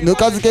イさん、ぬ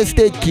か漬けス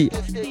テーキ、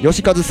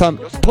吉和さん、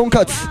とん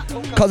かつ、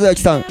和明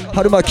さん、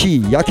春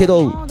巻き、やけ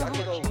ど、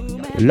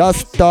ラ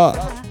スタ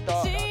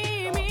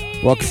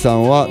ワクさ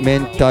んは明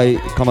太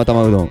釜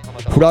玉うどん、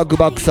フラッグ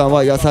バックさん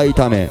は野菜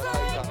炒め、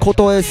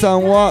琴江さ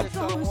んは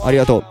あり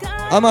がとう、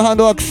アマハン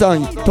ドワークさ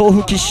ん豆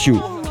腐キッシ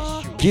ュ、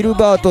ギル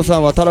バートさ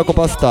んはたらこ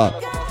パスタ、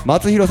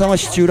松弘さんは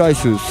シチューライ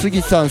ス、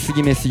杉さん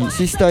杉飯、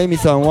シスターエミ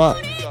さんは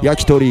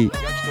焼き鳥、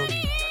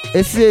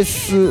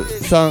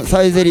 SS さん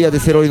サイゼリアで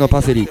セロリのパ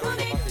セリ、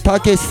た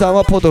けしさん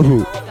はポト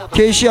フ、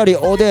ケイシアリ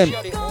おでん、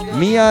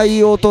宮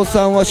井音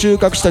さんは収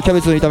穫したキャ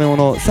ベツの炒め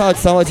物、サー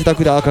チさんは自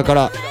宅で赤か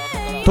ら、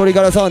鶏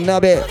ガラさんは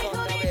鍋、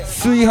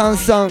炊飯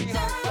さん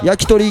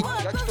焼き鳥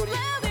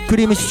ク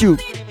リームシチュー、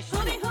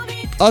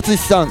あつし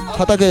さん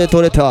畑で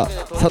採れた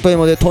里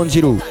芋で豚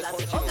汁、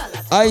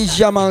アイ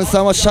ジャマン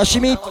さんは刺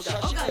身、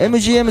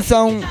 MGM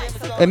さん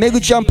め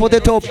ぐちゃんポテ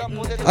ト、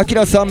あき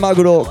らさんマ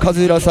グロ、か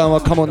ずらさん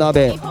は鴨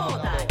鍋、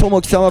とも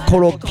きさんはコ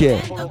ロッ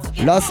ケ、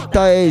ラス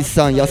タエイ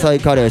さん野菜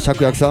カレー、しゃ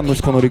くやきさん息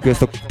子のリクエ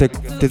スト手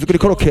作り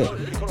コロッケ、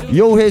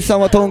陽平さ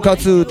んはとんか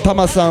つ、た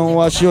まさん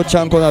は塩ち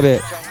ゃんこ鍋、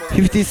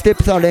50ステッ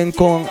プさんレン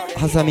コン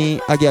ハサミ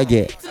揚げ揚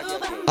げ、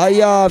ア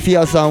イアーフィ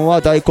アさん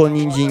は大根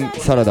人参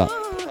サラダ、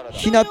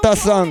ひなた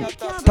さん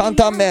担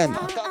々麺、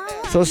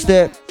そし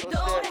て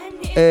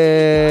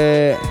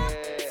め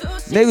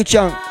ぐち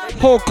ゃん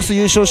ホークス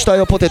優勝した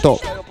よポテト、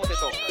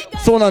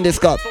そうなんで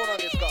すか、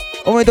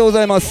おめでとうご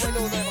ざいます。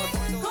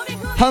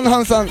ハンハ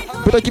ンさん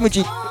豚キム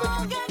チ、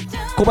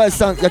小林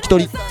さん焼き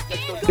鳥、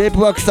レー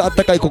プワークスあっ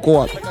たかいコ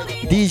コア、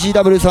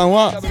 DGW さん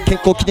は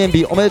結婚記念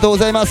日おめでとうご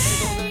ざいま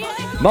す。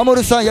まも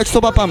るさん焼き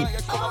そばパン、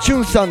チュ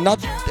ンさん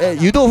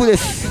湯豆腐で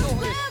す、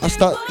明日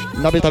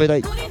鍋食べた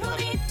い。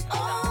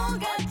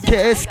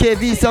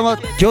 KSKB さんは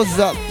餃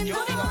子、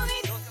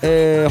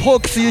ホ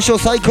ークス優勝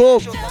最高、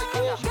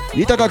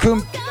豊く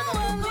ん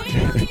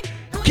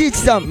キイチ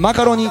さんマ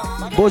カロニ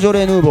ボージョ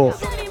レーヌーボー、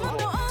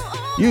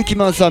ゆうき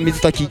まんさん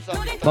水炊き、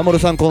まもる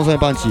さんコンソメ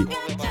パンチ、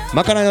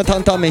まかないの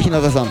担々麺ひ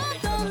なたさん、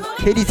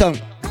ヘリさん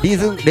レ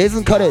ーズ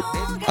ンカレー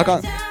あか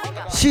ん、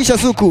シーシャ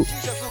スーク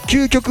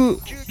究極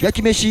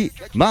焼き飯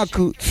マー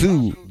ク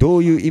2、ど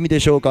ういう意味で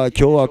しょうか。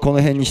今日はこの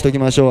辺にしとき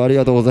ましょう。あり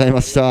がとうござい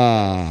まし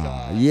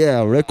た。レ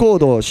コー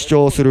ドを主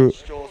張する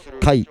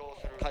回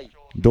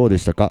どうで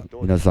したか。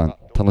皆さん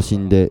楽し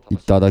んでい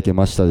ただけ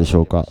ましたでし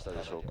ょうか。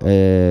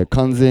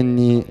完全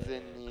に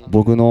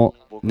僕の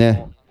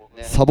ね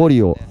サボ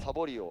りを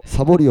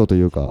と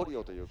いうか、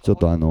ちょっ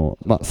と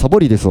サボ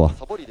りですわ。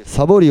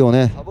サボりを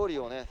ね、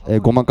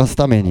ごまかす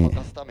ために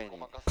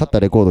買った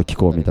レコード聴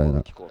こうみたい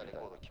な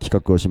企画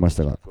をしまし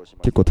たが、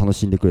結構楽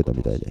しんでくれた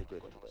みたいで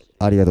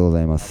ありがとうご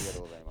ざいま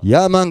す。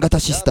ヤーマンガタ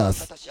シスター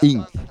ズイ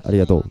ン、あり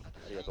がとう。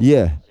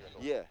で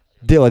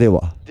はで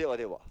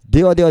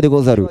はで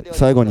ござる。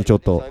最後にちょっ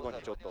と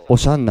お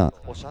しゃんな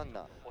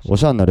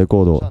レ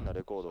コードを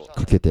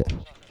かけて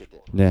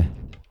ね、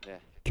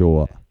今日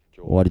は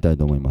終わりたい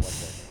と思いま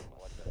す。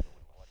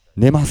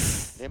寝ま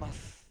す。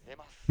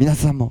皆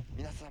さんも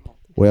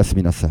おやす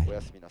みなさい。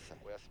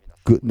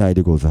グッナイ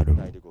でござる。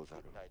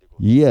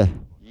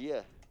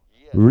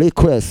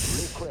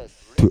Request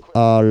to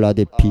all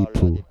the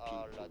people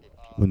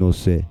who know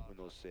say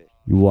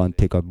you want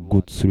to take a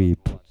good sleep.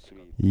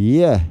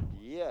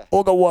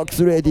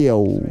 Ogaworks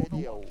Radio.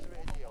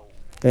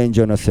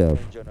 Enjoy yourself.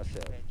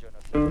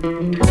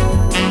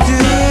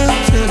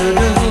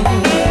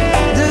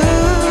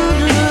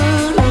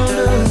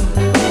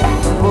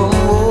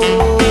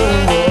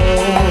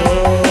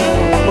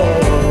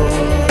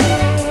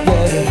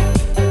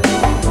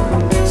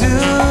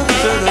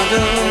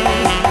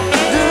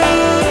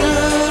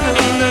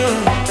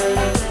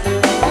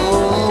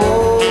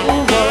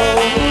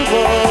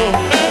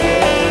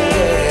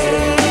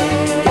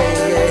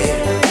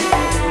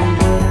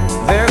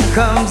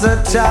 Comes a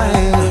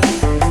time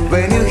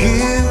when you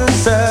hear a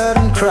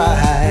sudden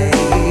cry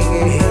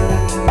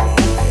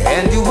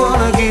and you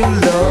wanna give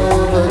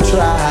love a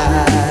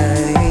try.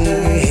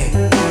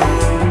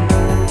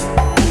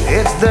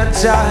 It's the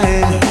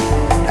time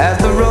as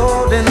the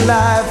road in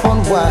life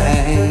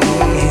unwinds,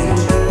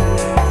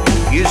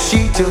 you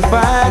seek to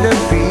find a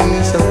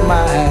peace of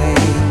mind.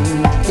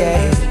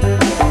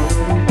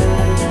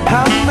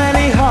 How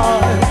many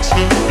hearts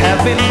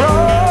have been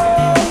broken?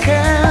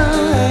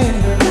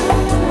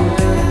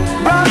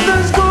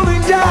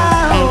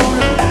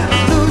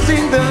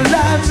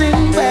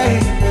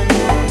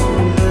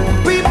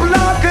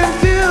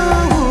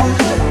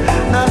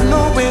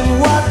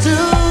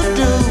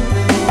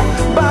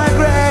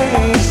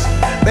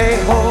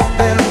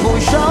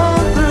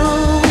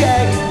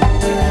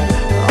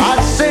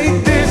 Say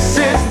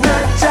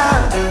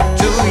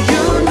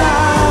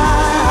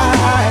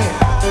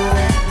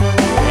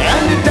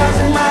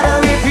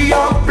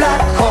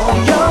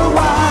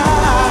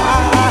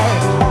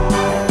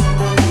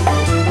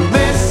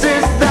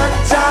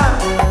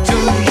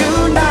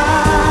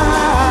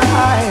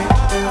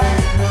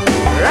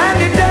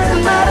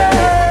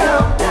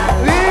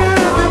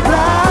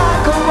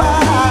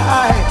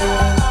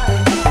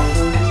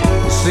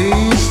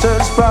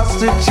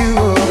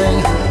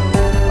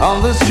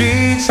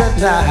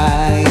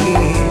night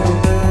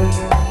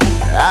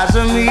as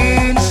a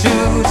means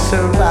to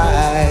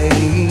survive.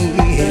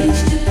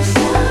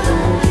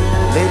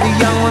 The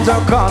young ones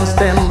are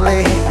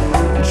constantly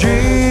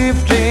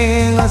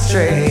drifting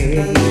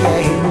astray,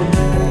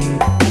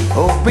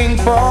 hoping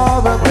for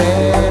a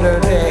better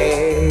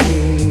day.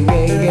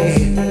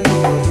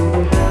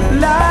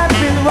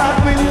 Life is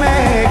what we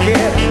make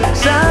it,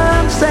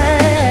 some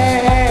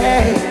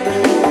say.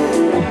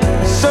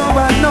 So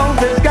I know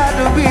there's got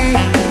to be a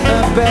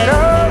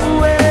better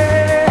way.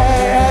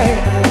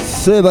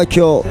 そういえば今日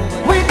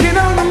We can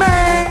only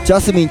make ジャ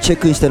スミンチェッ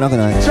クインしてなく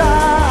ない？ try.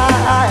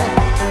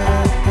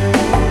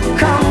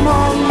 Come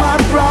on, my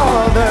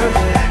brothers,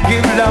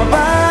 give love a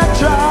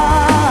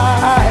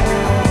try.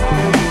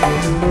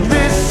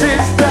 This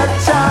is the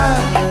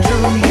time to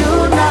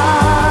unite.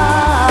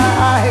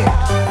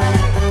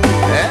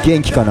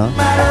 元気かな？ No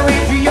matter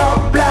if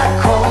you're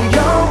black or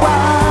you're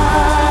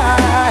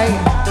white.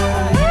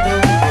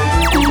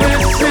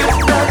 This is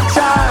the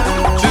time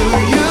to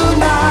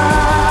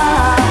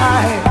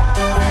unite.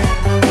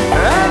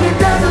 And it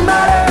doesn't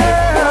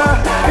matter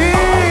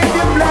if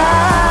you're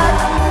black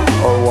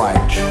or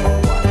white.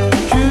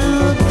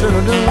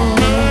 Do-do-do.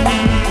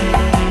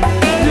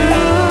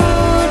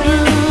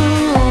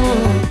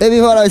 エビ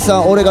ファライさ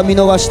ん、俺が見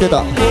逃して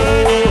た。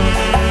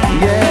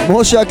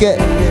申し訳。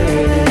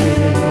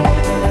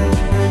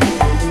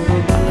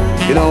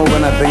 You know,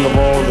 when I think of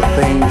all the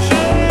things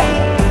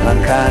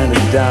mankind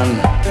has done,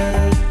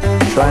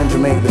 trying to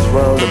make this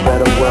world a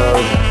better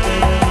world,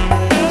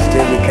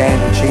 still we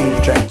can't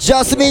achieve change. ジ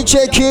ャスミンチ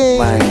ェッキン。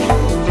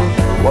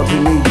 What we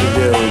need to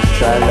do is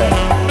try love,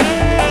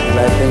 and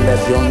I think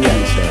that's the only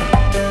answer.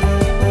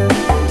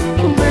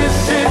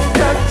 This is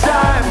the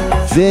time.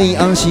 全員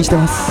安心して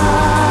ます。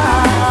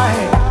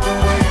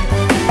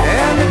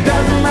 And it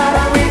doesn't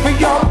matter if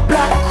you're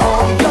black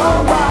or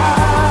you're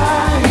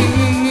white.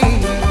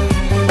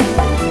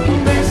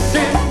 This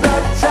is the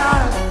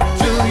time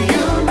to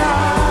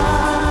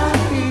unite.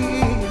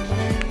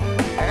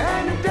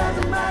 And it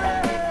doesn't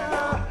matter if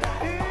you're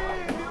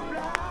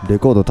black. レ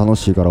コード楽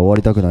しいから終わ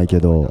りたくないけ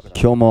ど、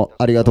今日も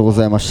ありがとうご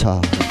ざいました。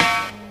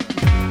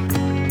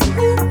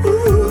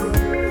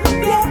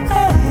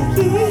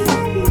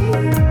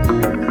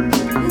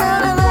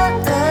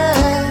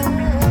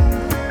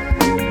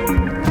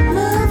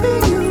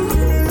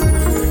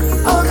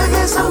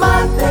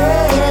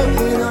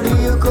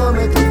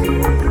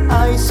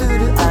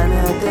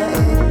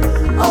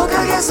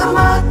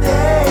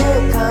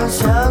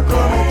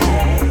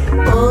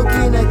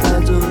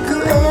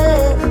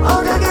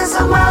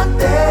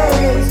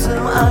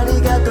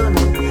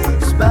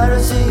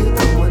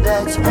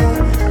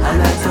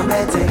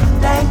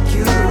Thank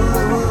you.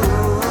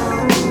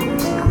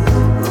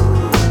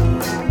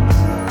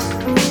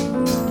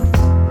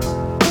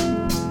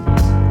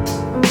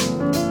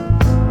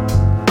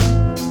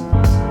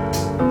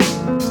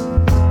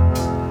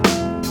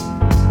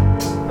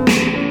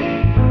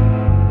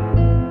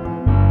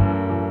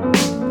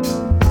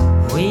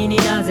不意に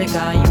なぜ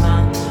か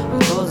今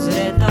訪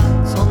れた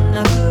そん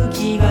な空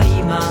気が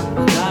今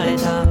流れ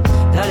た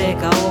誰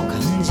かを感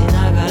じ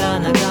ながら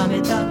眺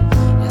めた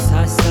優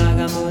しさ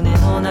が胸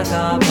の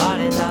中暴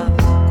れた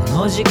こ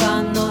の時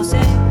間のせ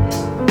いこ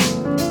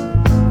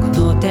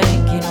の天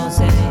気の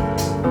せい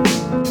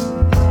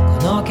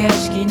この景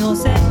色の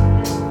せいこ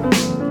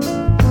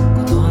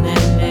の年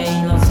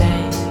齢のせい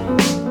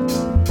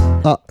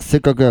あ、せっ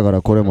かくやか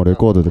らこれもレ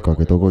コードでか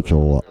けとこう今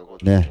日は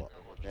ね。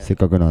せっ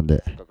かくなん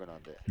で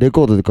レ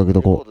コードでかけ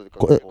とこう。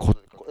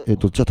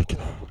どっちだったっけ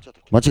な。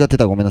間違って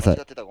たらごめんなさ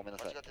い。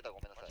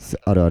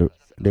あるある。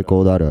レ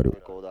コードあるあ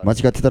る。間違っ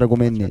てたらご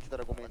めんね。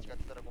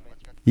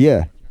い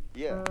え。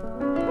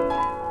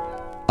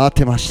当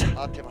てまし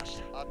た。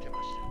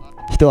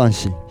一安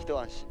心。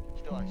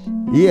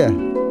いえ。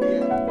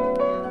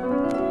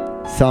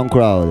サウンドク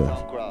ラウド、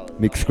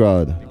ミックスク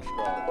ラウド、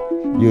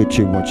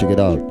YouTube もチェッ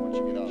クアウト。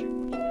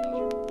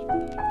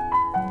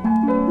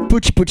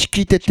プチプチ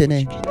聞いてって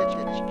ね。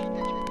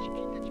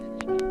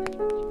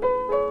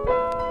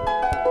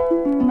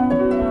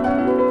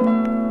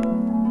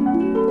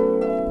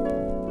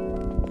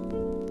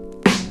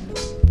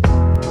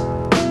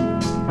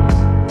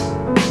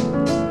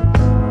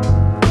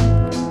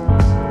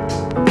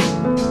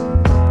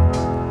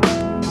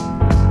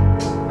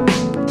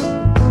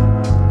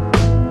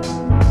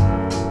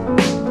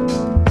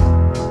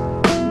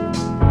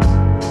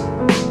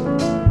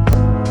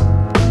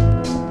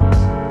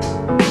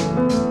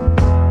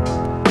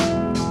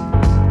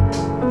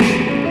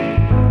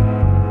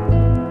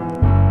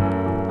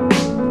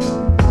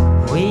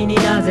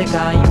なぜ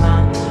か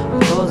今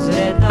訪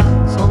れた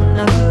そん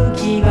な空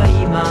気が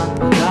今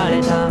流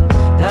れた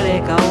誰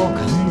かを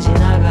感じ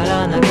なが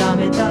ら眺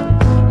めた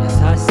優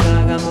しさ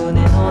が胸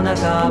の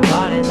中暴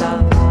れた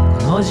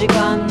この時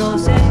間の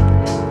せいこ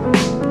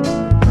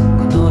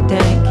の天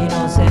気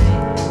のせい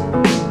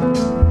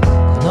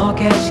この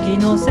景色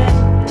のせい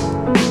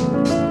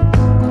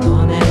こ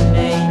の年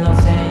齢の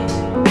せい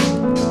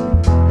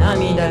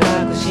涙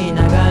隠し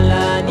なが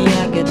らに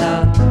やけ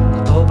た言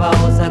葉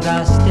を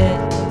探して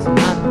詰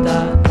まった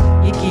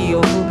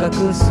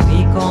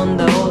吸い込ん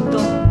だ音、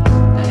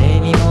誰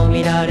にも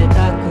見られ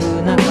たく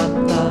なかっ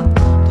た。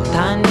途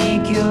端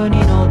に急に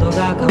喉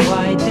が渇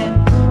いて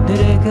ぬ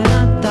るく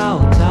なったお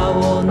茶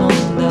を飲ん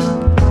だ。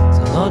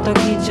その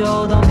時ち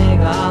ょうど目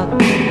が合っ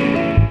て、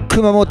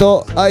熊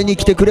本会いに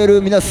来てくれ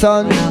る皆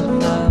さん、こ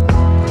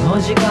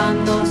の時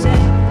間のせい、こ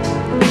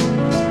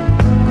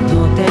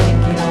の天気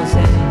のせ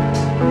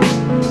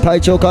い、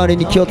体調管理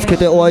に気をつけ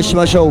てお会いし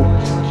ましょう。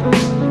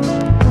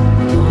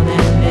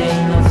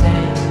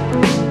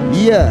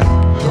Yeah.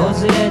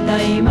 訪れ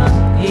た今、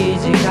いい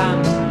時間、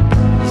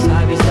久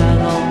々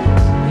の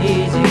い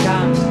い時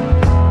間。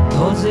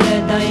訪れ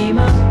た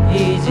今、い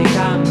い時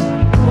間、も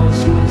し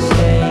かして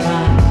今、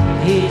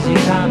いい時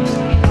間。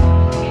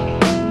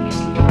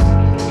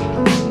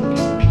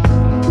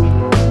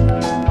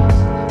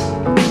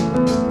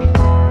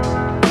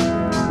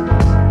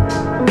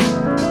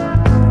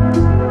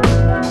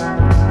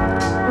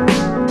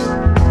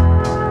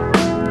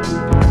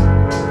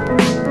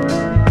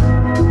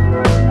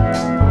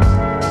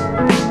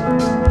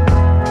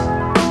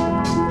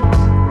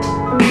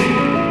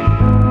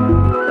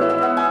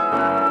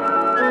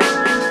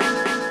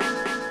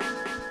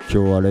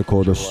今日はレ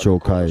コード試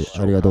聴会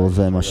ありがとうご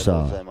ざいまし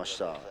た。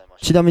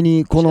ちなみ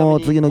にこの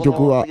次の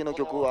曲は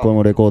こ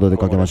のレコードで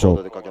かけましょ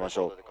う。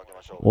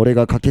俺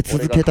がかけ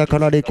続けたか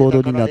らレコ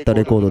ードになった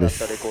レコードで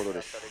す。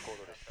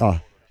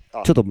あ、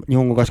ちょっと日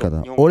本語がしかった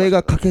な。俺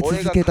がかけ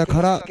続けた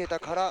から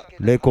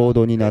レコー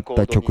ドになっ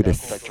た曲で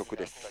す。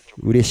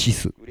嬉しいっ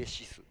す。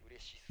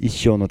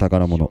一生の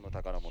宝物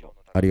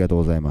ありがとう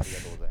ございま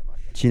す。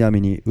ちな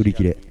みに売り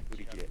切れ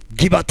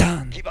ギバタ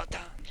ン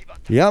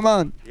ヤ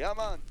マン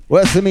お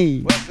やす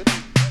み。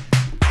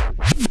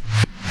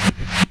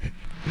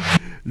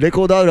レ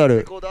コードあるあ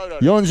る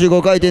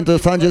45回転と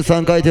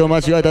33回転を間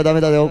違えたらダ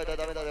メだよ。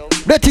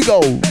レッツゴ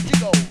ー。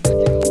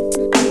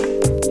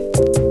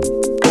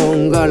ゴ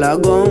ンガラ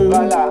ゴンゴン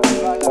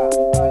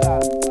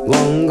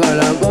ガ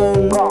ラゴ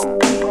ンゴ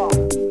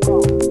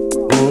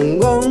ン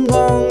ゴンゴン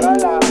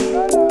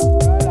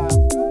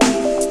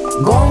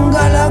ゴン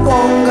ガラゴ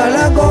ンガ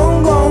ラゴ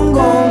ンゴン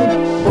ゴン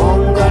ゴ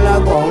ンガラ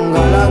ゴンガ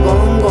ラゴ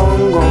ンゴ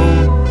ンゴン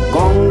ゴ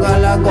ンガ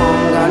ラゴン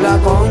ガラ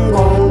ゴンゴ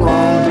ンゴン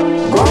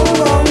ゴン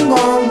ゴン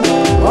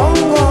ゴン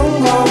ゴン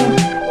ゴ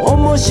ン。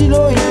面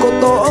白いこ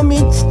とを見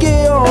つ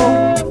けよ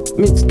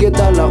う。見つけ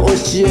たら教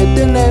え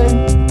てね。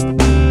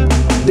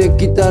で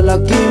きたら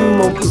金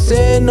木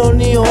犀の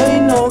匂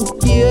いの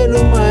消え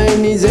る前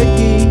にぜ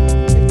ひ。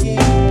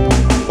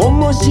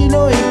面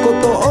白いこ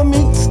とを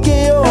見つ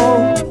けよ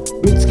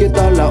う。見つけ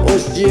たら教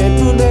え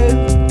るね。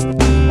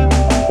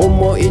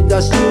思い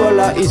出し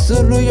笑いす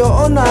る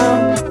ような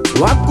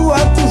ワクワ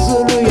ク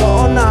する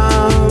ような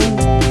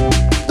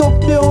突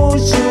拍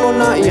子も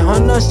ない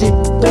話、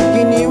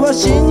時には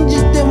信じ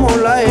ても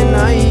らえ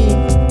ない。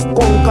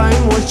今回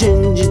も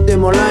信じて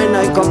もらえ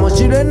ないかも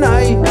しれ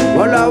ない。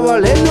笑わ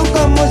れる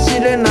かもし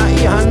れない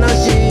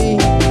話、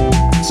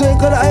それ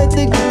からあえ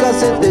て聞か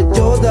せて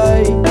ちょうだ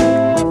い。違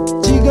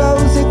う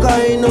世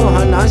界の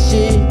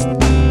話、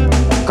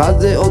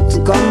風を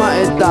捕ま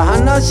えた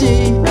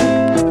話、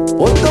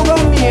音が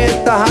見え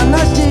た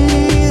話。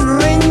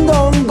リンド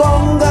ンゴ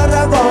ンガ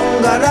ラゴ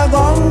ンガラゴ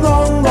ンゴ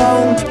ンゴ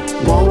ン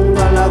ゴンガ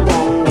ラゴ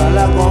ンガ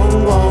ラゴ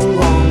ンゴン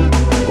ゴン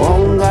ゴ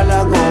ンガ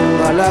ラゴン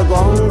ガラゴ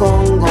ンゴ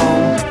ンゴン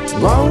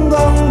ゴンゴ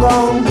ンゴ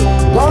ン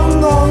ゴ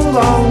ンゴンゴ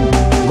ン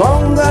ゴ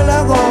ンガ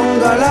ラゴン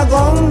ガラゴ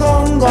ンゴ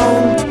ンゴン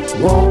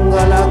ゴンガ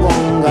ラゴ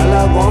ンガ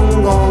ラゴ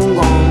ンゴン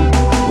ゴン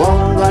ゴ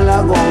ンガ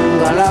ラゴン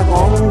ガラゴ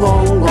ンゴ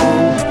ンゴン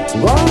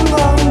ゴンゴ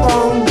ン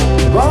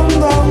ゴン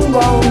ゴンゴ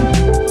ン。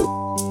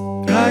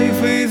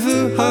Life is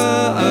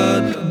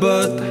hard,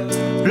 but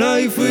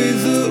life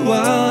is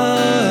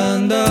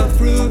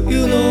wonderful,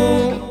 you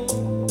know.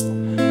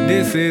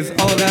 This is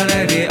all that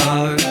I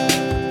are.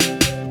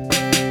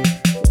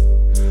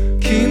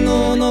 昨日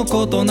の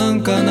ことな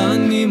んか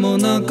何にも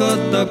なかっ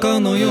たか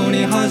のよう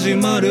に始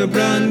まる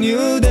Brand New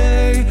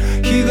Day。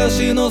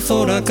 東の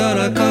空か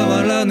ら変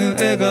わらぬ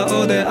笑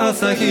顔で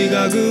朝日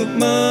がグッ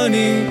マー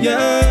ニング、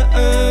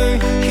yeah、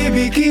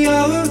響き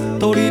合う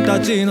鳥た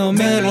ちの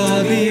メ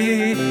ロデ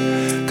ィ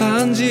ー、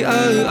感じ合う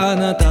あ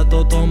なた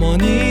と共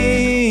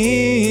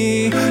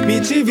に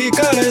導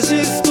かれ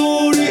しスト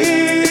ーリ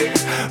ー。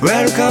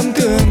 Welcome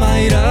to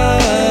my life。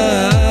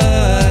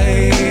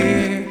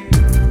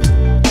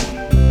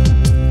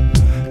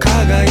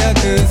 輝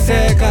く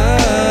世界、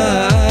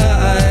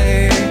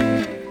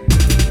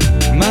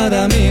ま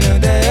だ見ぬ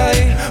出会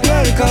い。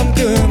 Welcome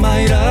to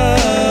my life。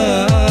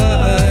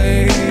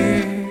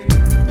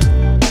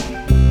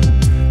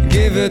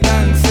 Give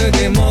thanks to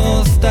the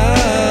most high。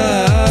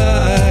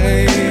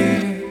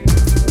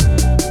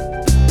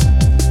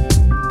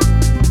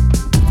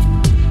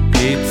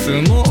いつ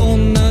も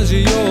同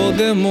じよう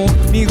でも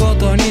見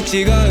事に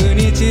違う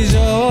日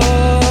常、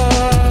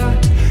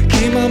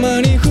気ま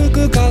まに吹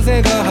く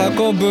風が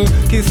運ぶ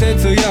季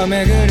節や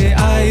巡り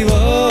愛を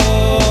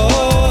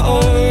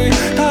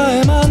絶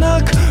え間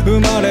なく生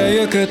まれ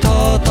ゆく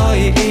尊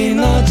い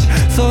命、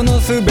その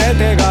全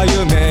てが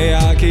夢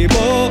や希望。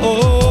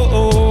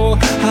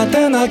果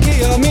てなき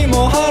闇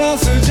も晴ら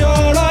す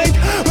Your light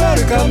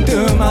Welcome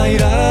to my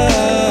life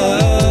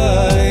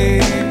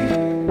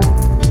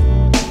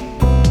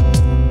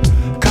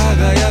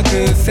輝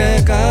く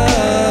世界、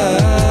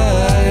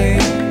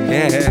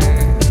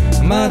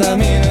yeah、まだ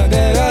見ぬ出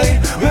会い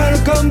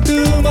Welcome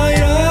to my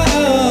life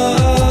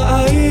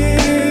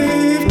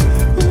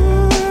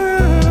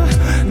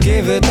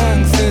Give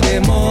thanks to the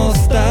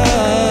Most High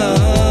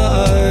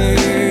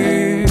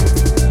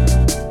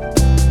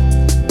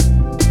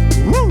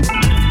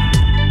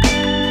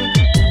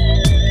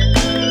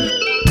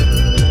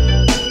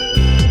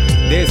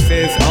This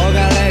is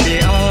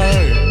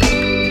Ogaworks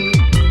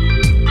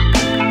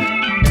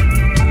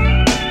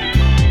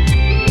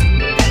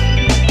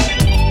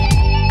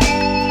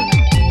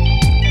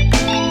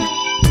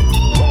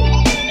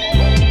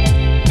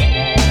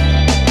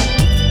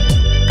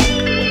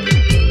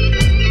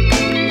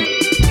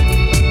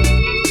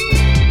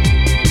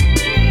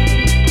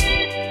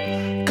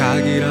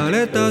限ら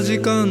れた時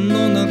間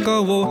の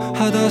中を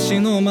裸足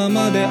のま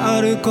まで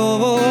歩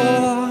こう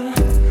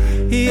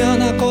嫌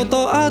なこ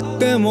とあっ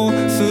ても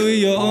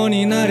水曜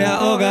になりゃ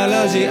オガ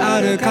ラジ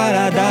あるか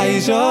ら大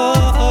丈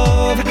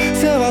夫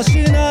世話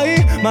しな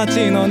い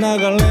街の流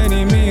れ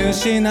に見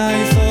失い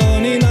そ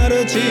うにな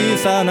る小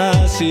さな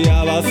幸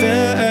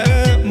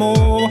せ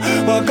も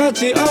分か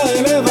ち合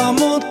えれば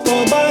もっと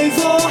倍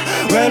増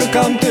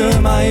Welcome to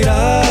my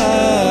life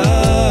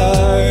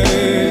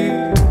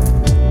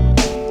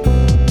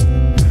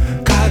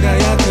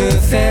輝く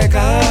世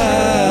界、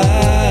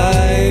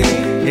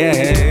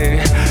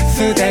yeah、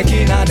素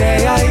敵な出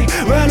会い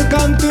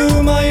Welcome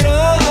to my life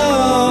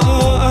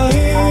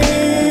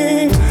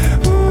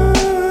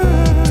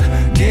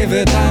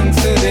Give thanks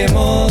to the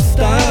Most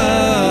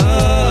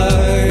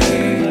High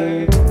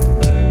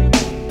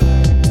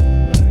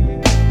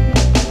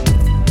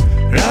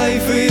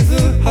Life is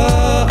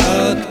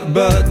hard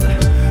but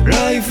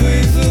life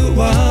is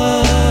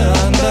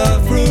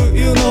wonderful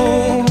you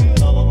know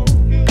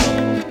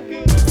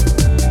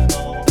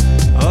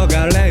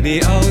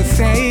Already all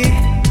say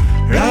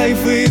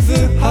Life is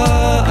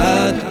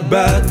hard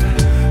but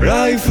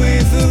life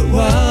is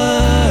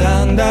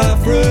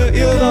wonderful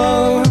you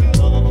know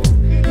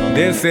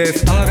This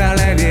is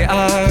already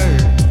art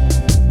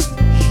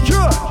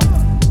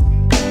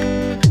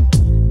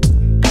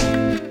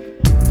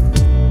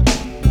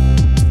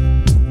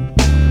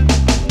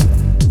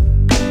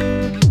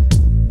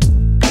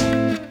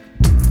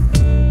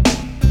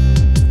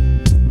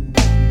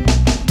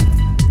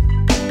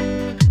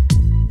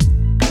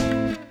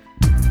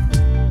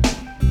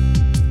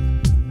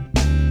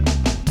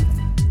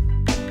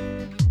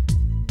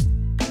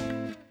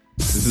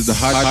This is the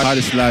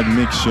hottest live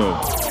mix show.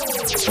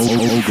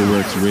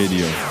 Ogaworks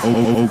Radio.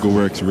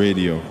 Ogaworks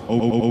Radio.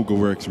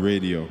 Ogaworks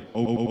Radio.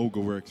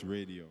 Ogaworks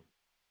Radio.